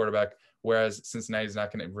a good quarterback, whereas Cincinnati's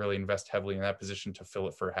not going to really invest heavily in that position to fill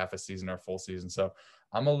it for half a season or full season. So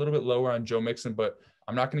I'm a little bit lower on Joe Mixon, but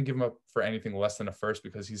I'm not going to give him up for anything less than a first,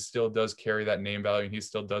 because he still does carry that name value, and he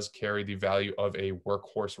still does carry the value of a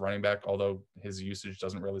workhorse running back, although his usage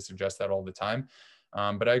doesn't really suggest that all the time.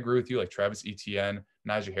 But I agree with you, like Travis Etienne,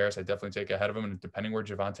 Najee Harris, I definitely take ahead of him. And depending where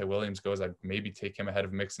Javonte Williams goes, I'd maybe take him ahead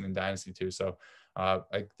of Mixon in Dynasty too. So I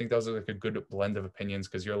think that was like a good blend of opinions,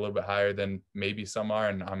 because you're a little bit higher than maybe some are,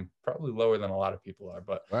 and I'm probably lower than a lot of people are.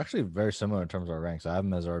 But we're actually very similar in terms of our ranks. I have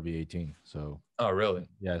him as RB18. So oh, really?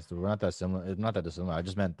 Yeah, so we're not that similar. It's not that dissimilar. I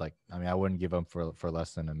just meant like, I mean, I wouldn't give him for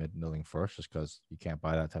less than a mid-milling first, just because you can't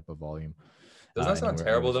buy that type of volume. Doesn't that sound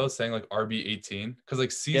terrible though, saying like RB18? Because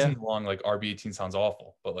like season long, like RB18 sounds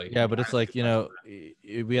awful. But like, yeah, but it's like,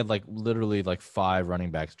 we had like literally like 5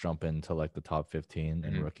 running backs jump into like the top 15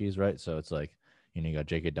 in rookies, right? So it's like, you got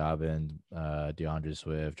J.K. Dobbins, DeAndre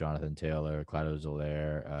Swift, Jonathan Taylor, Clyde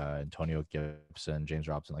Edwards-Helaire, Antonio Gibson, James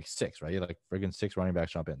Robinson, like 6, right? You like friggin' 6 running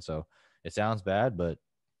backs jump in. So it sounds bad, but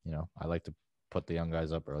I like to put the young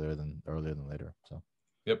guys up earlier than later. So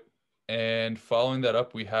yep. And following that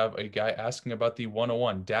up, we have a guy asking about the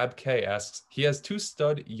 101. Dab K asks, he has 2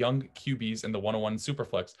 stud young QBs in the 101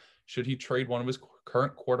 Superflex. Should he trade one of his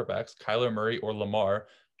current quarterbacks, Kyler Murray or Lamar,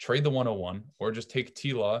 trade the 101, or just take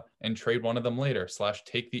T-Law and trade one of them later, /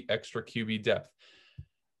 take the extra QB depth?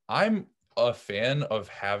 I'm a fan of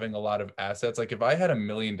having a lot of assets. Like if I had $1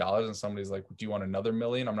 million and somebody's like, do you want another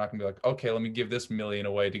million? I'm not gonna be like, okay, let me give this million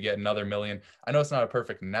away to get another million. I know it's not a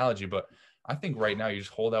perfect analogy, but I think right now you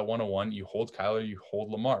just hold that 101, you hold Kyler, you hold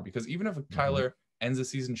Lamar, because even if Kyler ends the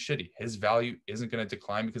season shitty, his value isn't going to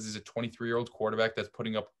decline, because he's a 23-year-old quarterback that's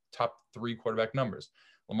putting up top 3 quarterback numbers.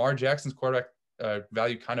 Lamar Jackson's quarterback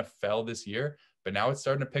value kind of fell this year, but now it's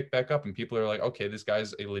starting to pick back up, and people are like, okay, this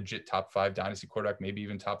guy's a legit top 5 dynasty quarterback, maybe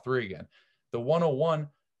even top 3 again. The 101,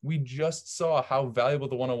 we just saw how valuable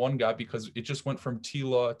the 101 got, because it just went from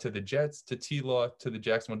T-Law to the Jets to T-Law to the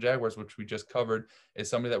Jacksonville Jaguars, which we just covered is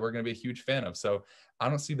somebody that we're going to be a huge fan of. So I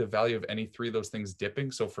don't see the value of any 3 of those things dipping.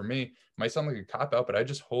 So for me, it might sound like a cop-out, but I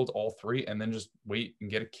just hold all 3 and then just wait and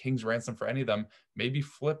get a king's ransom for any of them. Maybe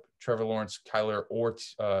flip Trevor Lawrence, Kyler, or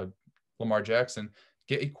Lamar Jackson,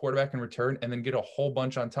 get a quarterback in return, and then get a whole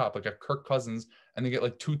bunch on top, like a Kirk Cousins, and then get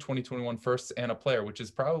like 2 2021 firsts and a player, which is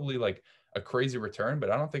probably like a crazy return, but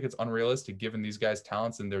I don't think it's unrealistic given these guys'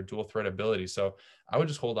 talents and their dual threat ability. So I would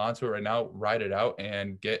just hold on to it right now, ride it out,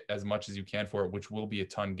 and get as much as you can for it, which will be a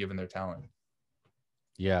ton given their talent.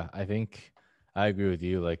 Yeah, I think I agree with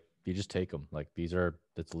you. Like, you just take them. Like,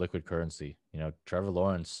 it's liquid currency. Trevor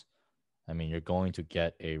Lawrence, I mean, you're going to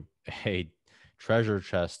get a treasure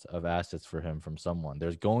chest of assets for him from someone.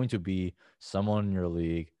 There's going to be someone in your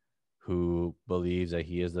league who believes that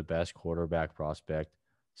he is the best quarterback prospect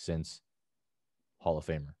since Hall of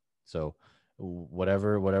Famer. So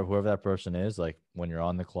whoever that person is, like when you're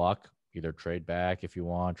on the clock, either trade back if you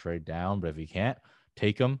want, trade down, but if you can't,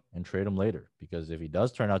 take him and trade him later, because if he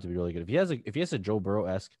does turn out to be really good, if he has a Joe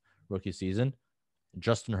Burrow-esque rookie season,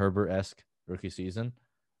 Justin Herbert-esque rookie season,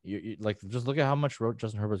 you like, just look at how much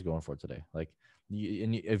Justin Herbert's going for today. Like,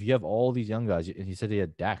 if you have all these young guys, and he said he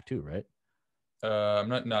had Dak too, right?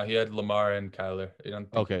 No, he had Lamar and Kyler.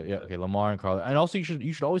 Okay, Lamar and Kyler, and also you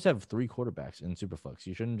should always have 3 quarterbacks in Superflex.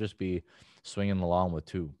 You shouldn't just be swinging along with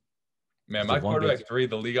 2. Man, my quarterback 3,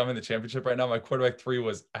 the league I'm in the championship right now, my quarterback 3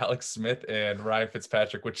 was Alex Smith and Ryan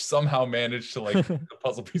Fitzpatrick, which somehow managed to like the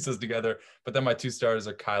puzzle pieces together. But then my 2 starters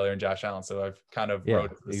are Kyler and Josh Allen, so I've kind of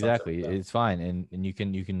exactly. It's fine, and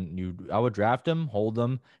I would draft them, hold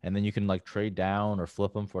them, and then you can like trade down or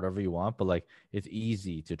flip them for whatever you want. But like, it's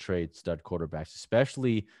easy to trade stud quarterbacks,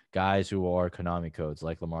 especially guys who are Konami codes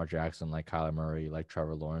like Lamar Jackson, like Kyler Murray, like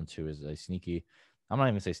Trevor Lawrence, who is a sneaky. I'm not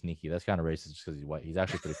even gonna say sneaky. That's kind of racist just because he's white. He's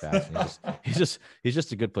actually pretty fast. And he's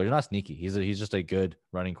just a good player. He's not sneaky. He's just a good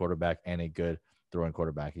running quarterback and a good throwing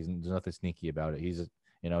quarterback. There's nothing sneaky about it.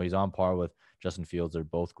 He's on par with Justin Fields. They're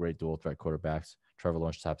both great dual threat quarterbacks. Trevor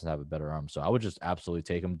Lawrence just happens to have a better arm. So I would just absolutely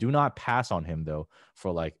take him. Do not pass on him though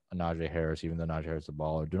for like a Najee Harris, even though Najee Harris is a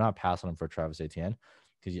baller. Do not pass on him for Travis Etienne.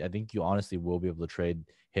 because I think you honestly will be able to trade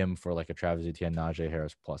him for like a Travis Etienne, Najee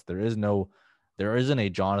Harris plus. There isn't a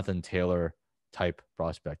Jonathan Taylor type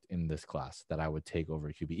prospect in this class that I would take over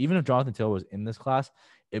a QB. Even if Jonathan Taylor was in this class,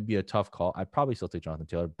 it'd be a tough call. I'd probably still take Jonathan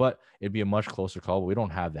Taylor, but it'd be a much closer call. But we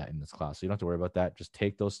don't have that in this class, so you don't have to worry about that. Just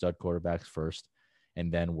take those stud quarterbacks first, and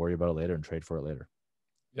then worry about it later and trade for it later.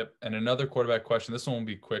 Yep. And another quarterback question. This one will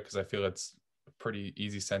be quick because I feel it's a pretty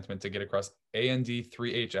easy sentiment to get across.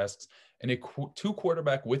 AND3H asks, and a two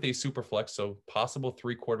quarterback with a super flex, so possible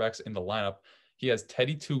three quarterbacks in the lineup. He has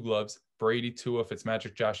Teddy Two Gloves, Brady, Tua,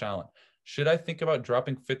 Fitzmagic, Josh Allen. Should I think about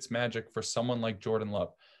dropping Fitzmagic for someone like Jordan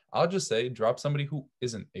Love? I'll just say drop somebody who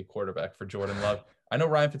isn't a quarterback for Jordan Love. I know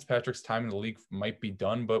Ryan Fitzpatrick's time in the league might be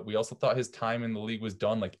done, but we also thought his time in the league was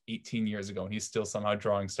done like 18 years ago, and he's still somehow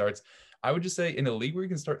drawing starts. I would just say in a league where you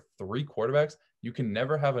can start three quarterbacks, you can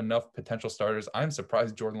never have enough potential starters. I'm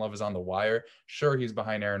surprised Jordan Love is on the wire. Sure, he's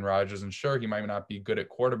behind Aaron Rodgers, and sure, he might not be good at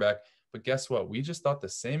quarterback. But guess what? We just thought the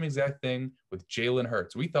same exact thing with Jalen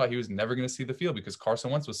Hurts. We thought he was never going to see the field because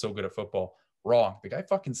Carson Wentz was so good at football. Wrong. The guy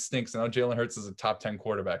fucking stinks. And now Jalen Hurts is a top 10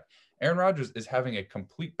 quarterback. Aaron Rodgers is having a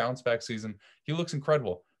complete bounce back season. He looks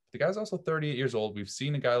incredible. The guy's also 38 years old. We've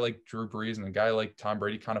seen a guy like Drew Brees and a guy like Tom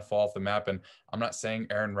Brady kind of fall off the map. And I'm not saying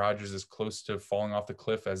Aaron Rodgers is close to falling off the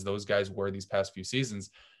cliff as those guys were these past few seasons.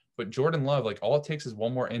 But Jordan Love, like all it takes is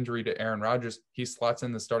one more injury to Aaron Rodgers. He slots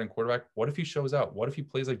in the starting quarterback. What if he shows out? What if he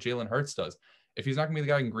plays like Jalen Hurts does? If he's not going to be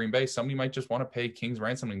the guy in Green Bay, somebody might just want to pay King's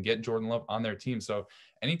ransom and get Jordan Love on their team. So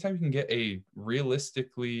anytime you can get a realistic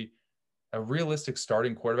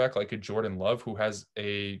starting quarterback like a Jordan Love who has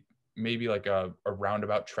maybe like a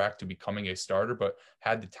roundabout track to becoming a starter, but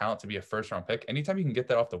had the talent to be a first round pick. Anytime you can get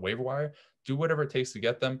that off the waiver wire, do whatever it takes to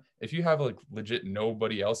get them. If you have like legit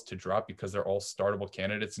nobody else to drop because they're all startable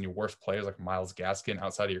candidates and your worst players like Myles Gaskin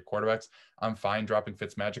outside of your quarterbacks, I'm fine dropping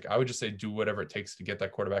Fitzmagic. I would just say do whatever it takes to get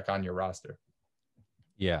that quarterback on your roster.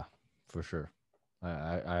 Yeah, for sure.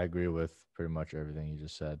 I agree with pretty much everything you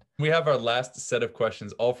just said. We have our last set of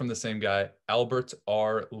questions, all from the same guy, Albert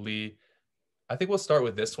R. Lee. I think we'll start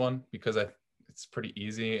with this one because it's pretty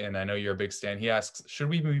easy, and I know you're a big stan. He asks, should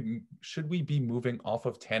we be moving off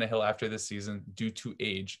of Tannehill after this season due to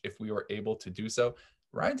age if we were able to do so?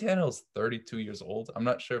 Ryan Tannehill's 32 years old. I'm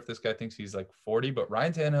not sure if this guy thinks he's like 40, but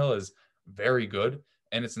Ryan Tannehill is very good.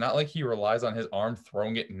 And it's not like he relies on his arm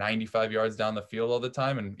throwing it 95 yards down the field all the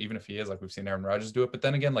time. And even if he is, like we've seen Aaron Rodgers do it. But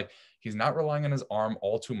then again, like he's not relying on his arm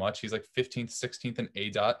all too much. He's like 15th, 16th in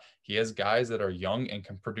ADOT. He has guys that are young and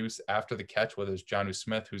can produce after the catch, whether it's Jonnu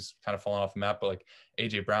Smith, who's kind of fallen off the map, but like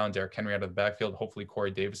AJ Brown, Derrick Henry out of the backfield. Hopefully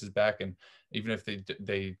Corey Davis is back. And even if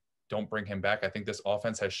they don't bring him back, I think this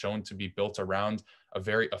offense has shown to be built around a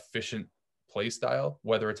very efficient play style,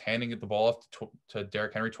 whether it's handing the ball off to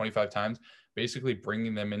Derrick Henry 25 times, basically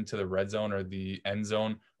bringing them into the red zone or the end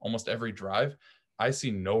zone almost every drive. I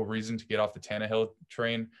see no reason to get off the Tannehill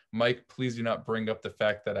train. Mike, please do not bring up the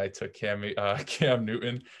fact that I took Cam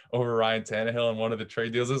Newton over Ryan Tannehill in one of the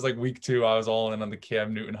trade deals. It was like week 2. I was all in on the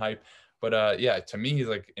Cam Newton hype. But yeah, to me, he's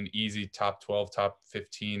like an easy top 12, top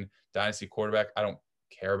 15 dynasty quarterback. I don't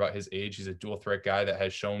care about his age. He's a dual threat guy that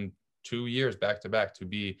has shown 2 years back to back to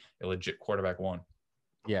be a legit quarterback one.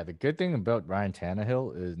 Yeah, the good thing about Ryan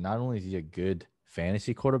Tannehill is not only is he a good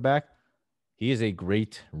fantasy quarterback, he is a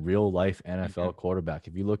great real life NFL quarterback.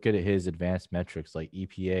 If you look at his advanced metrics like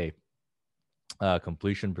EPA,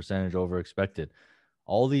 completion percentage over expected,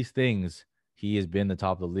 all these things, he has been the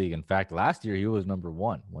top of the league. In fact, last year he was number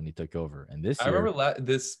 1 when he took over. And this year, I remember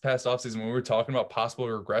this past offseason when we were talking about possible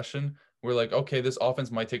regression, we're like, okay, this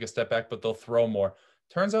offense might take a step back, but they'll throw more.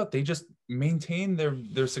 Turns out they just maintain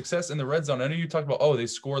their success in the red zone. I know you talked about, they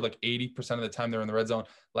scored like 80% of the time they're in the red zone.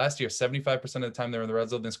 Last year, 75% of the time they're in the red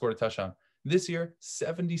zone, they scored a touchdown. This year,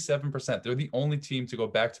 77%. They're the only team to go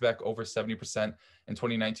back-to-back over 70% in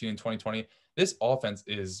 2019 and 2020. This offense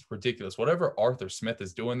is ridiculous. Whatever Arthur Smith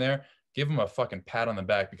is doing there, give him a fucking pat on the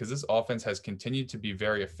back because this offense has continued to be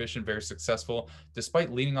very efficient, very successful,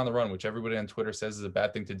 despite leaning on the run, which everybody on Twitter says is a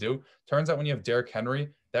bad thing to do. Turns out when you have Derrick Henry,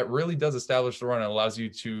 that really does establish the run and allows you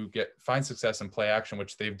to find success in play action,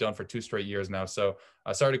 which they've done for 2 straight years now. So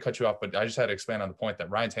sorry to cut you off, but I just had to expand on the point that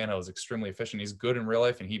Ryan Tannehill is extremely efficient. He's good in real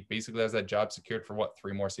life, and he basically has that job secured for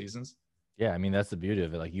 3 more seasons? Yeah, I mean, that's the beauty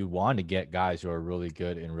of it. Like, you want to get guys who are really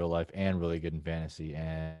good in real life and really good in fantasy.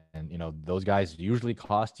 And those guys usually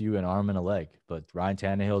cost you an arm and a leg. But Ryan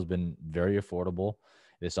Tannehill has been very affordable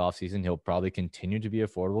this offseason. He'll probably continue to be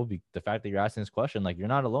affordable. The fact that you're asking this question, like, you're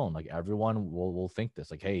not alone. Like, everyone will think this.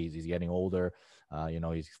 Like, hey, he's getting older.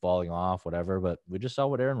 He's falling off, whatever. But we just saw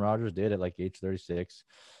what Aaron Rodgers did at like age 36.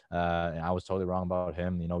 And I was totally wrong about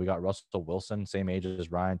him. We got Russell Wilson, same age as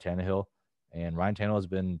Ryan Tannehill. And Ryan Tannehill has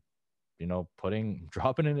been,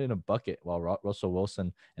 dropping it in a bucket while Russell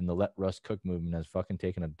Wilson and the let Russ cook movement has fucking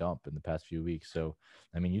taken a dump in the past few weeks. So,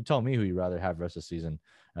 I mean, you tell me who you'd rather have rest of the season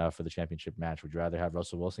for the championship match. Would you rather have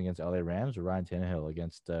Russell Wilson against LA Rams or Ryan Tannehill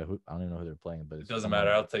against who? I don't even know who they're playing, but It it's doesn't someone.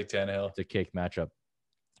 matter. I'll take Tannehill. It's a cake matchup.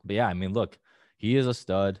 But yeah, I mean, look, he is a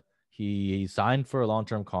stud. He signed for a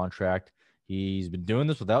long-term contract. He's been doing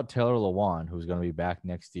this without Taylor Lewan, who's going to be back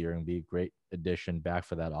next year and be a great addition back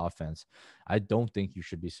for that offense. I don't think you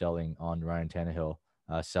should be selling on Ryan Tannehill,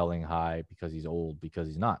 selling high because he's old, because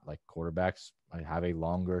he's not. Like, quarterbacks have a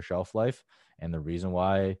longer shelf life. And the reason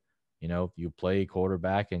why, you play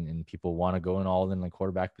quarterback and people want to go in all in the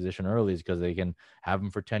quarterback position early is because they can have them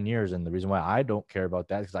for 10 years. And the reason why I don't care about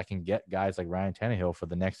that is because I can get guys like Ryan Tannehill for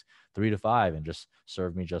the next 3 to 5 and just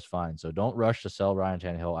serve me just fine. So don't rush to sell Ryan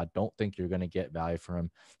Tannehill. I don't think you're going to get value from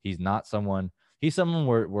him. He's someone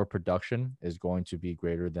where production is going to be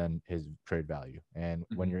greater than his trade value. And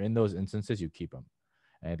when you're in those instances, you keep him.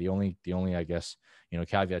 And the only I guess,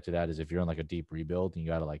 caveat to that is if you're in like a deep rebuild and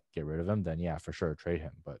you got to like get rid of him, then yeah, for sure, trade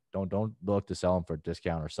him. But don't look to sell him for a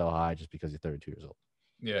discount or sell high just because he's 32 years old.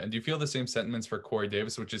 Yeah. And do you feel the same sentiments for Corey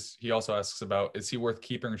Davis, which is, he also asks about, is he worth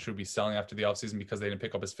keeping or should we be selling after the offseason because they didn't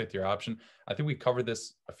pick up his 5th-year option? I think we covered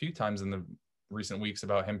this a few times in the recent weeks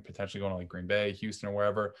about him potentially going to like Green Bay, Houston, or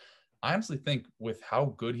wherever. I honestly think with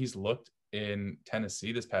how good he's looked in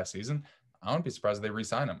Tennessee this past season, I wouldn't be surprised if they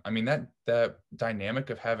re-sign him. I mean, that dynamic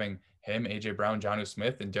of having him, AJ Brown, Jonnu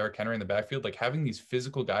Smith, and Derrick Henry in the backfield, like having these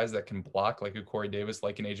physical guys that can block like a Corey Davis,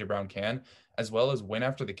 like an AJ Brown can, as well as win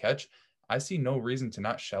after the catch. I see no reason to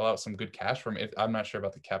not shell out some good cash from him. I'm not sure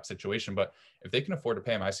about the cap situation, but if they can afford to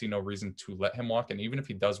pay him, I see no reason to let him walk. And even if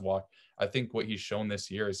he does walk, I think what he's shown this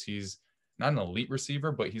year is he's not an elite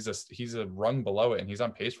receiver, but he's a rung below it, and he's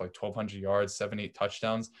on pace for like 1,200 yards, 7-8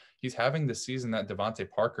 touchdowns. He's having the season that Devontae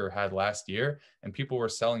Parker had last year, and people were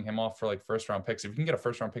selling him off for like first-round picks. If you can get a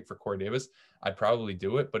first-round pick for Corey Davis, I'd probably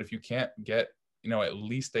do it. But if you can't get, at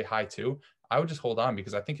least a high 2, I would just hold on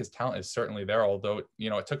because I think his talent is certainly there. Although,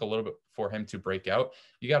 it took a little bit for him to break out.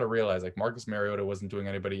 You got to realize like Marcus Mariota wasn't doing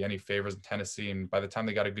anybody any favors in Tennessee. And by the time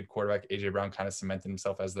they got a good quarterback, AJ Brown kind of cemented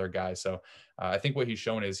himself as their guy. So I think what he's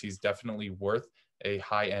shown is he's definitely worth a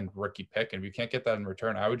high-end rookie pick. And if you can't get that in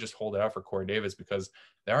return, I would just hold it out for Corey Davis because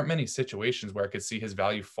there aren't many situations where I could see his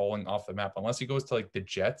value falling off the map unless he goes to like the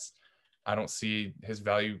Jets. I don't see his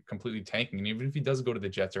value completely tanking. And even if he does go to the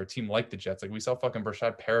Jets or a team like the Jets, like we saw fucking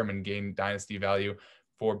Brashad Perriman gain dynasty value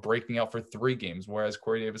for breaking out for 3 games, whereas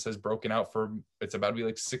Corey Davis has broken out for, it's about to be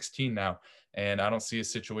like 16 now. And I don't see a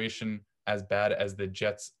situation as bad as the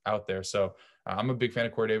Jets out there. So I'm a big fan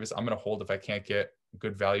of Corey Davis. I'm going to hold if I can't get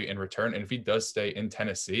good value in return. And if he does stay in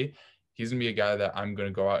Tennessee, he's going to be a guy that I'm going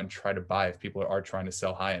to go out and try to buy if people are trying to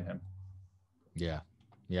sell high in him. Yeah.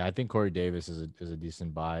 Yeah, I think Corey Davis is a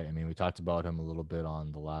decent buy. I mean, we talked about him a little bit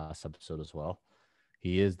on the last episode as well.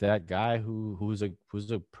 He is that guy who's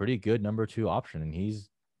a pretty good number 2 option, and he's,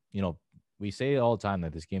 we say all the time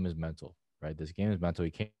that this game is mental, right? This game is mental.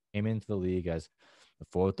 He came into the league as the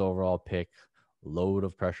 4th overall pick, load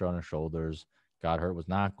of pressure on his shoulders. Got hurt, was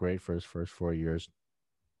not great for his first 4 years.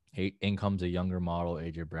 In comes a younger model,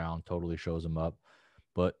 AJ Brown, totally shows him up.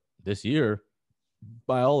 But this year,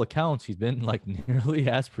 by all accounts, he's been like nearly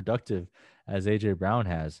as productive as AJ Brown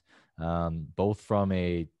has, both from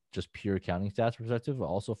a just pure counting stats perspective, but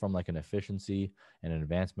also from like an efficiency and an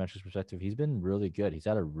advanced metrics perspective. He's been really good. He's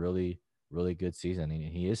had a really, really good season. And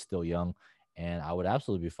he is still young, and I would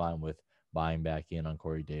absolutely be fine with buying back in on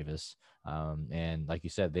Corey Davis. And like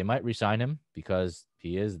you said, they might re-sign him because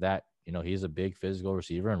he is that, he's a big physical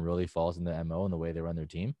receiver and really falls in the MO in the way they run their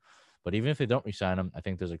team. But even if they don't re-sign him, I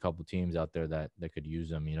think there's a couple teams out there that could use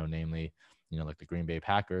him, namely, like the Green Bay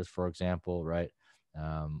Packers, for example, right?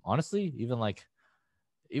 Honestly, even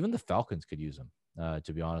the Falcons could use him,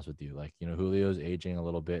 to be honest with you. Like, Julio's aging a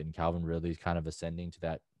little bit and Calvin Ridley's kind of ascending to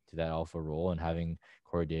that alpha role, and having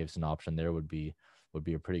Corey Davis an option there would be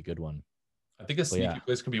a pretty good one. I think a sneaky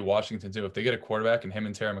place could be Washington too. If they get a quarterback and him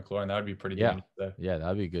and Terry McLaurin, that would be pretty dangerous there. Yeah,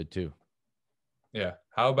 that'd be good too. Yeah.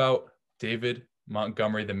 How about David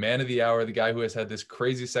Montgomery, the man of the hour, the guy who has had this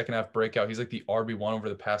crazy second half breakout? He's like the RB1 over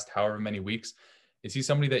the past however many weeks. Is he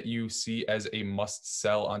somebody that you see as a must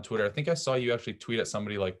sell on Twitter? I think I saw you actually tweet at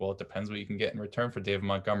somebody like, well, it depends what you can get in return for David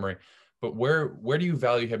Montgomery. But where do you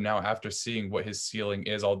value him now after seeing what his ceiling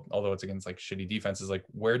is, although it's against like shitty defenses? Like,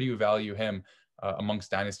 where do you value him amongst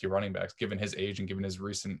dynasty running backs, given his age and given his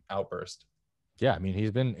recent outburst? Yeah, I mean,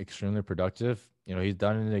 he's been extremely productive. You know, he's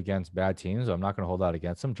done it against bad teams. So I'm not going to hold that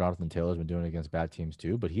against him. Jonathan Taylor's been doing it against bad teams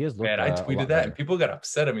too, but he has looked Man, I a tweeted lot that and better. people got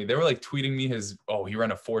upset at me. They were like tweeting me he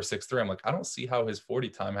ran a 4.63. I'm like, I don't see how his 40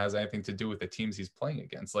 time has anything to do with the teams he's playing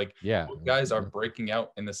against. Like, Yeah, those guys are breaking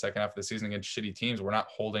out in the second half of the season against shitty teams. We're not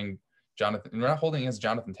holding against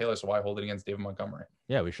Jonathan Taylor, so why hold it against David Montgomery?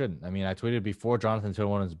 yeah, we shouldn't. I mean, I tweeted before Jonathan Taylor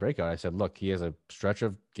won his breakout. I said, look, he has a stretch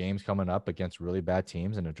of games coming up against really bad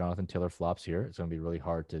teams, and if Jonathan Taylor flops here, it's going to be really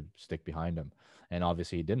hard to stick behind him. And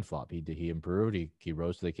obviously, he didn't flop. He improved. He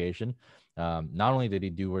rose to the occasion. Not only did he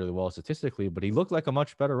do really well statistically, but he looked like a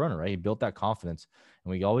much better runner. Right? He built that confidence,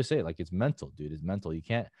 and we always say like it's mental, dude. It's mental. You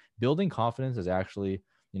can't building confidence is actually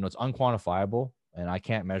it's unquantifiable, and I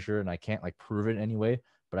can't measure it, and I can't like prove it anyway.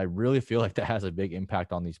 But I really feel like that has a big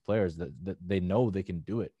impact on these players that they know they can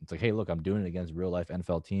do it. It's like, hey, look, I'm doing it against real life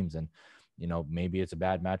NFL teams. And, maybe it's a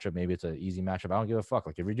bad matchup. Maybe it's an easy matchup. I don't give a fuck.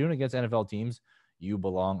 Like if you're doing it against NFL teams, you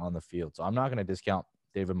belong on the field. So I'm not going to discount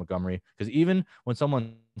David Montgomery because even when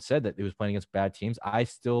someone said that he was playing against bad teams, I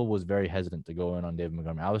still was very hesitant to go in on David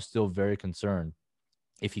Montgomery. I was still very concerned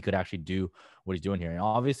if he could actually do what he's doing here. And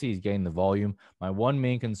obviously he's getting the volume. My one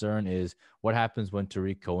main concern is what happens when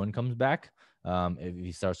Tariq Cohen comes back. If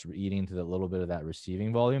he starts eating into the little bit of that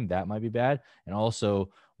receiving volume, that might be bad. And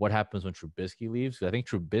also what happens when Trubisky leaves. Because I think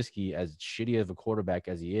Trubisky, as shitty of a quarterback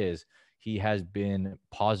as he is, he has been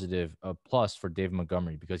positive, a plus for David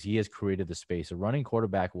Montgomery because he has created the space. A running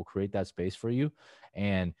quarterback will create that space for you.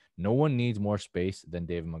 And no one needs more space than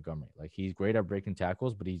David Montgomery. Like he's great at breaking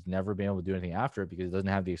tackles, but he's never been able to do anything after it because he doesn't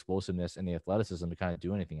have the explosiveness and the athleticism to kind of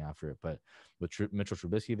do anything after it. But with Mitchell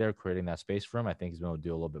Trubisky there creating that space for him, I think he's been able to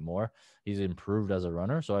do a little bit more. He's improved as a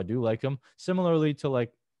runner, so I do like him. Similarly to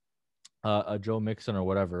like a Joe Mixon or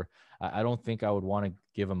whatever, I don't think I would want to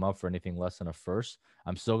give him up for anything less than a first.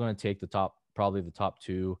 I'm still going to take probably the top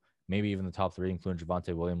two, maybe even the top three, including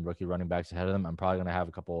Javonte Williams, rookie running backs ahead of them. I'm probably going to have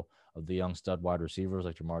a couple of the young stud wide receivers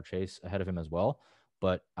like Jamar Chase ahead of him as well.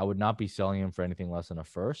 But I would not be selling him for anything less than a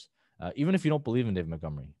first, even if you don't believe in David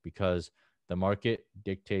Montgomery, because the market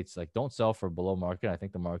dictates like don't sell for below market. I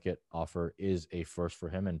think the market offer is a first for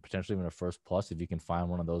him and potentially even a first plus if you can find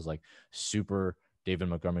one of those like super David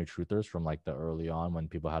Montgomery truthers from like the early on when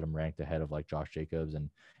people had him ranked ahead of like Josh Jacobs and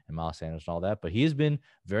Miles Sanders and all that. But he has been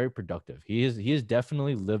very productive. He has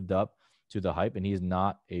definitely lived up to the hype, and he is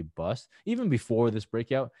not a bust. Even before this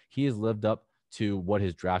breakout, he has lived up to what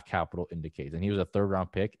his draft capital indicates. And he was a third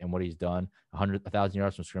round pick, and what he's done, 1,000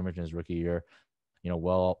 yards from scrimmage in his rookie year,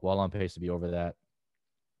 well on pace to be over that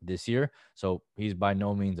this year. So he's by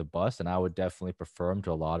no means a bust, and I would definitely prefer him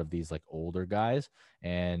to a lot of these like older guys.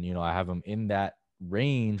 And I have him in that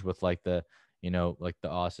range with like the like the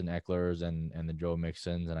Austin Ecklers and the Joe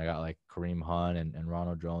Mixons, and I got like Kareem Hunt and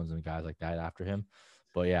Ronald Jones and guys like that after him.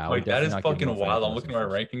 But yeah, I would Like that definitely is not give him fucking up for wild. anything I'm less than looking a at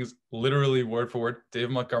my first. rankings, literally word for word.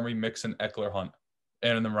 David Montgomery, Mixon, Eckler, Hunt,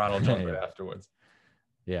 and then Ronald Jones Yeah. right afterwards.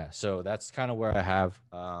 Yeah, so that's kind of where I have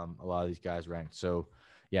a lot of these guys ranked. So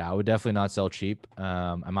yeah, I would definitely not sell cheap.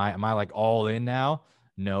 Am I like all in now?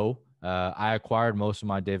 No. I acquired most of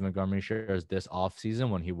my David Montgomery shares this offseason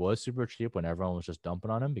when he was super cheap, when everyone was just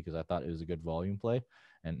dumping on him because I thought it was a good volume play,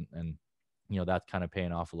 and that's kind of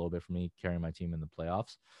paying off a little bit for me carrying my team in the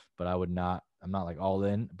playoffs. But I'm not like all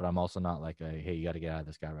in, but I'm also not like hey, you got to get out of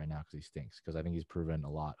this guy right now because he stinks. Because I think he's proven a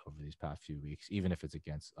lot over these past few weeks, even if it's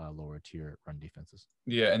against lower tier run defenses.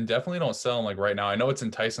 Yeah, and definitely don't sell him like right now. I know it's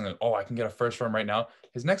enticing. Like, oh, I can get a first round right now.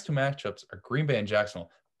 His next two matchups are Green Bay and Jacksonville.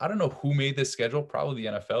 I don't know who made this schedule, probably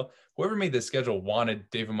the NFL. Whoever made this schedule wanted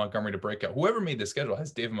David Montgomery to break out. Whoever made this schedule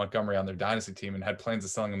has David Montgomery on their dynasty team and had plans of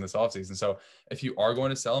selling him this offseason. So if you are going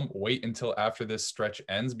to sell him, wait until after this stretch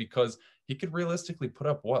ends because he could realistically put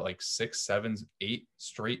up like 6, 7, 8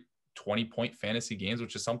 straight 20-point fantasy games,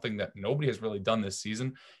 which is something that nobody has really done this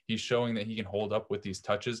season. He's showing that he can hold up with these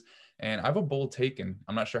touches. And I have a bold take, and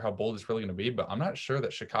I'm not sure how bold it's really going to be, but I'm not sure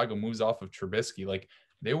that Chicago moves off of Trubisky. Like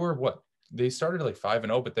they were they started like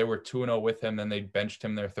 5-0, but they were 2-0 with him. Then they benched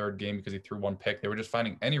him their third game because he threw one pick. They were just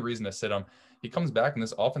finding any reason to sit him. He comes back and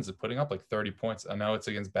this offense is putting up like 30 points. I know it's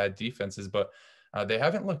against bad defenses, but they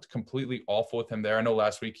haven't looked completely awful with him there. I know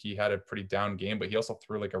last week he had a pretty down game, but he also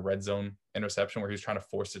threw like a red zone interception where he was trying to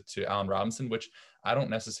force it to Allen Robinson, which I don't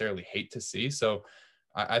necessarily hate to see. So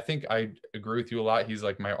I think I agree with you a lot. He's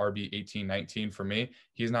like my RB 18, 19 for me.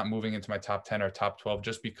 He's not moving into my top 10 or top 12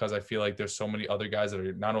 just because I feel like there's so many other guys that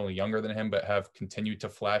are not only younger than him, but have continued to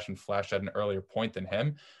flash at an earlier point than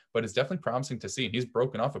him. But it's definitely promising to see. And he's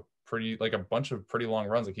broken off a bunch of pretty long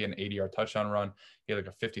runs. Like he had an 80-yard touchdown run. He had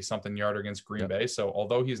like a 50-something yarder against Green Bay. So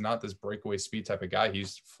although he's not this breakaway speed type of guy,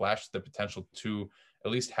 he's flashed the potential to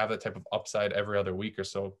at least have that type of upside every other week or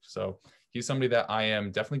so. So he's somebody that I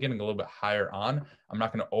am definitely getting a little bit higher on. I'm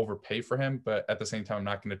not going to overpay for him, but at the same time, I'm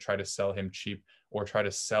not going to try to sell him cheap or try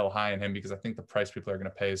to sell high on him, because I think the price people are going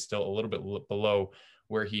to pay is still a little bit below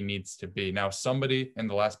where he needs to be. Now, somebody in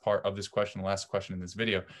the last part of this question, the last question in this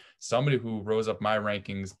video, somebody who rose up my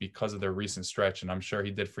rankings because of their recent stretch, and I'm sure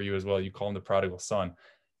he did for you as well. You call him the prodigal son.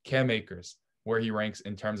 Cam Akers, where he ranks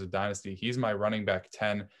in terms of dynasty. He's my running back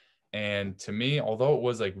 10. And to me, although it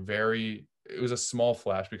was it was a small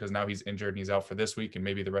flash because now he's injured and he's out for this week and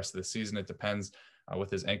maybe the rest of the season. It depends with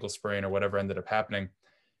his ankle sprain or whatever ended up happening.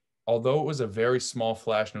 Although it was a very small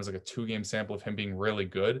flash and it was like a 2-game sample of him being really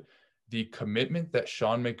good, the commitment that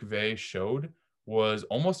Sean McVay showed was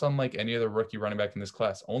almost unlike any other rookie running back in this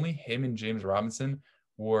class. Only him and James Robinson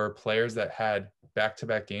were players that had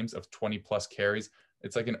back-to-back games of 20 plus carries.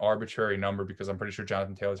 It's like an arbitrary number because I'm pretty sure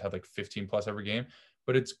Jonathan Taylor's had like 15 plus every game.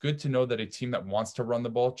 But it's good to know that a team that wants to run the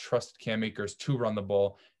ball trusted Cam Akers to run the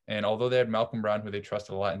ball. And although they had Malcolm Brown, who they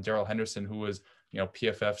trusted a lot, and Darrell Henderson, who was,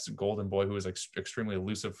 PFF's golden boy, who was like extremely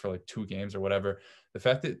elusive for like 2 games or whatever, the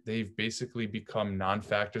fact that they've basically become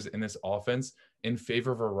non-factors in this offense in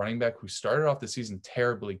favor of a running back who started off the season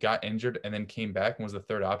terribly, got injured, and then came back and was the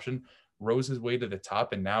third option, rose his way to the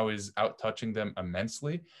top, and now is out touching them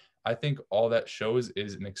immensely. I think all that shows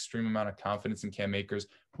is an extreme amount of confidence in Cam Akers.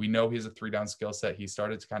 We know he has a 3-down skill set. He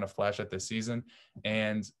started to kind of flash at this season.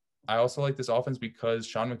 And I also like this offense because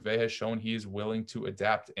Sean McVay has shown he is willing to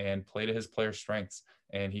adapt and play to his players' strengths.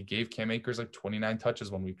 And he gave Cam Akers like 29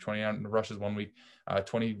 touches one week, 29 rushes one week,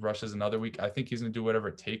 20 rushes another week. I think he's going to do whatever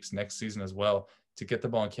it takes next season as well to get the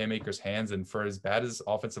ball in Cam Akers' hands. And for as bad as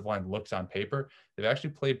offensive line looks on paper, they've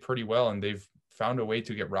actually played pretty well, and they've found a way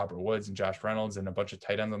to get Robert Woods and Josh Reynolds and a bunch of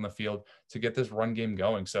tight ends on the field to get this run game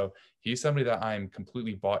going. So he's somebody that I'm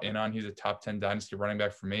completely bought in on. He's a top 10 dynasty running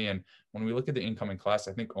back for me. And when we look at the incoming class,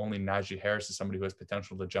 I think only Najee Harris is somebody who has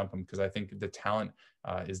potential to jump him, because I think the talent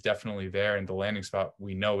is definitely there, and the landing spot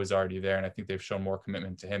we know is already there. And I think they've shown more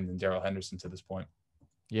commitment to him than Darrell Henderson to this point.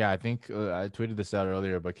 Yeah, I think I tweeted this out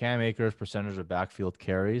earlier, but Cam Akers' percentage of backfield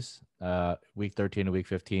carries, week 13 to week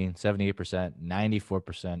 15, 78%,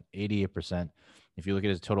 94%, 88%. If you look at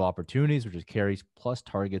his total opportunities, which is carries plus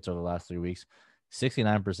targets over the last 3 weeks,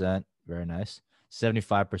 69%, very nice,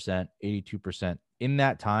 75%, 82%. In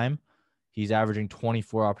that time, he's averaging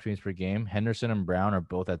 24 opportunities per game. Henderson and Brown are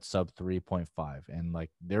both at sub 3.5, and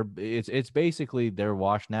like it's basically their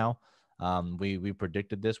wash now. We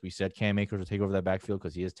predicted this. We said Cam Akers would take over that backfield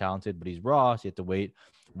because he is talented, but he's raw. So you have to wait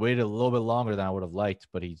a little bit longer than I would have liked,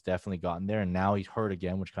 but he's definitely gotten there. And now he's hurt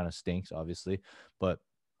again, which kind of stinks, obviously. But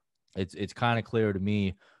it's kind of clear to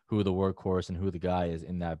me who the workhorse and who the guy is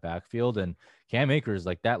in that backfield. And Cam Akers,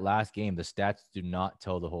 like that last game, the stats do not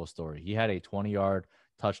tell the whole story. He had a 20-yard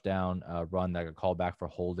touchdown run that got called back for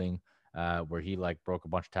holding, where he like broke a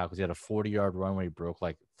bunch of tackles. He had a 40-yard run where he broke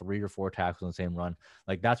like 3 or 4 tackles in the same run.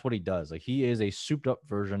 Like that's what he does. Like he is a souped up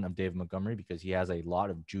version of David Montgomery because he has a lot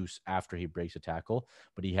of juice after he breaks a tackle,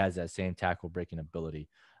 but he has that same tackle breaking ability.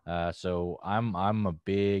 So I'm a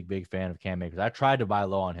big fan of Cam Akers. I tried to buy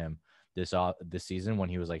low on him this season when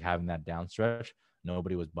he was like having that down stretch.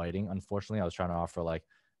 Nobody was biting. Unfortunately, I was trying to offer like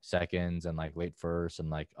seconds and like late first and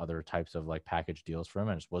like other types of like package deals for him,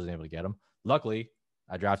 and just wasn't able to get him. Luckily,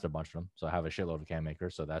 I drafted a bunch of them, so I have a shitload of Cam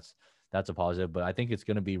Akers, so that's a positive. But I think it's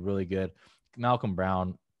going to be really good. Malcolm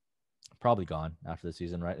Brown probably gone after the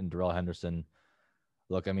season, right? And Darrell Henderson,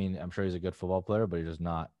 look, I mean, I'm sure he's a good football player, but he's just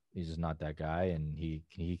not that guy. And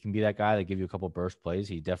he can be that guy that give you a couple burst plays.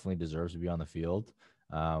 He definitely deserves to be on the field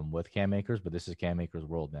with Cam Akers, but this is Cam Akers'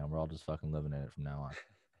 world, man. We're all just fucking living in it from now on.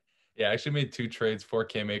 Yeah, I actually made 2 trades for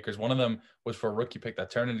Cam Akers. One of them was for a rookie pick that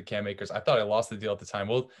turned into Cam Akers. I thought I lost the deal at the time.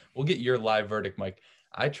 We'll get your live verdict, Mike.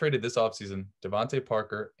 I traded this offseason Devontae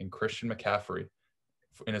Parker and Christian McCaffrey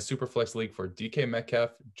in a Superflex league for DK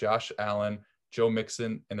Metcalf, Josh Allen, Joe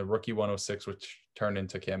Mixon, and the rookie 106, which turned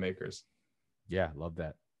into Cam Akers. Yeah, love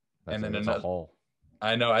that. And then another haul.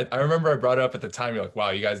 I know. I remember I brought it up at the time. You're like, wow,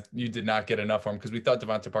 you did not get enough for him, because we thought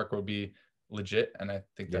Devontae Parker would be legit, and I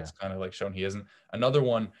think that's kind of like shown he isn't. Another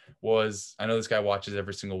one was, I know this guy watches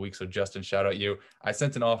every single week, so Justin, shout out you. I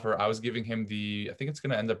sent an offer. I was giving him I think it's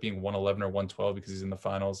going to end up being 111 or 112 because he's in the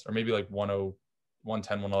finals, or maybe like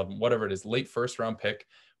 110, 111, whatever it is, late first round pick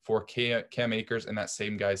for Cam Akers and that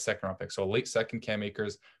same guy's second round pick. So late second Cam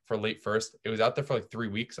Akers for late first. It was out there for like 3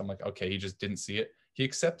 weeks. I'm like, okay, he just didn't see it. He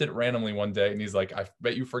accepted it randomly one day, and he's like, I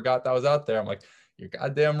bet you forgot that was out there. I'm like, you're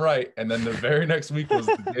goddamn right. And then the very next week was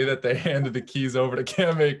the day that they handed the keys over to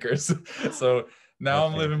Cam Akers. So Now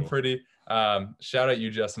I'm living pretty. Shout out you,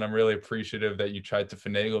 Justin. I'm really appreciative that you tried to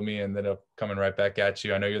finagle me and ended up coming right back at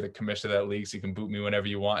you. I know you're the commissioner of that league, so you can boot me whenever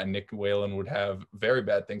you want, and Nick Whalen would have very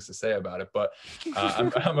bad things to say about it. But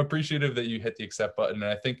I'm appreciative that you hit the accept button.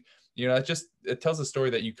 And I think, it tells a story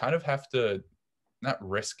that you kind of have to not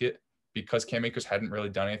risk it, because Cam Akers hadn't really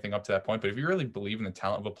done anything up to that point. But if you really believe in the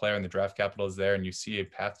talent of a player and the draft capital is there and you see a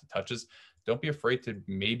path to touches, don't be afraid to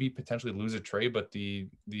maybe potentially lose a trade, but the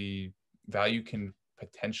value can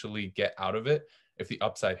potentially get out of it. If the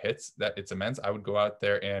upside hits, that it's immense. I would go out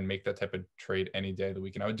there and make that type of trade any day of the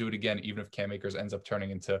week. And I would do it again, even if Cam Akers ends up turning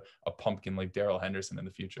into a pumpkin like Darrell Henderson in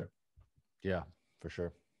the future. Yeah, for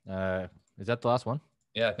sure. Is that the last one?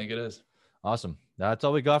 Yeah, I think it is. Awesome. That's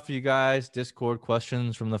all we got for you guys. Discord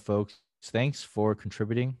questions from the folks. Thanks for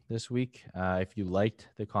contributing this week. If you liked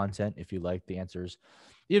the content, if you liked the answers,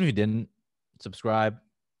 even if you didn't, subscribe.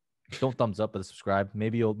 Don't thumbs up, but subscribe.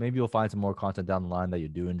 Maybe you'll find some more content down the line that you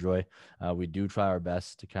do enjoy. We do try our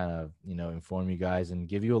best to kind of inform you guys and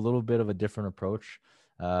give you a little bit of a different approach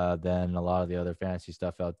than a lot of the other fantasy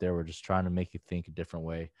stuff out there. We're just trying to make you think a different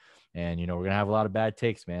way. And we're gonna have a lot of bad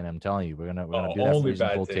takes, man. I'm telling you, we're gonna do that. Only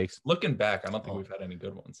bad cold takes. Looking back, I don't think we've had any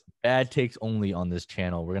good ones. Bad takes only on this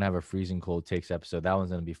channel. We're gonna have a freezing cold takes episode. That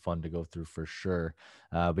one's gonna be fun to go through for sure.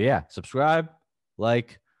 But yeah, subscribe,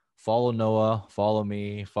 like, follow Noah, follow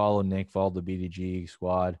me, follow Nick, follow the BDGE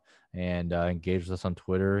squad, and engage with us on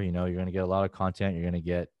Twitter. You're gonna get a lot of content. You're gonna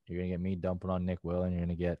get me dumping on Nick Whalen. You're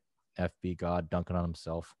gonna get FB God dunking on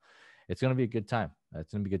himself. It's going to be a good time.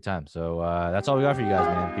 It's going to be a good time. So that's all we got for you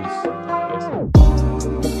guys, man.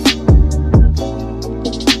 Peace.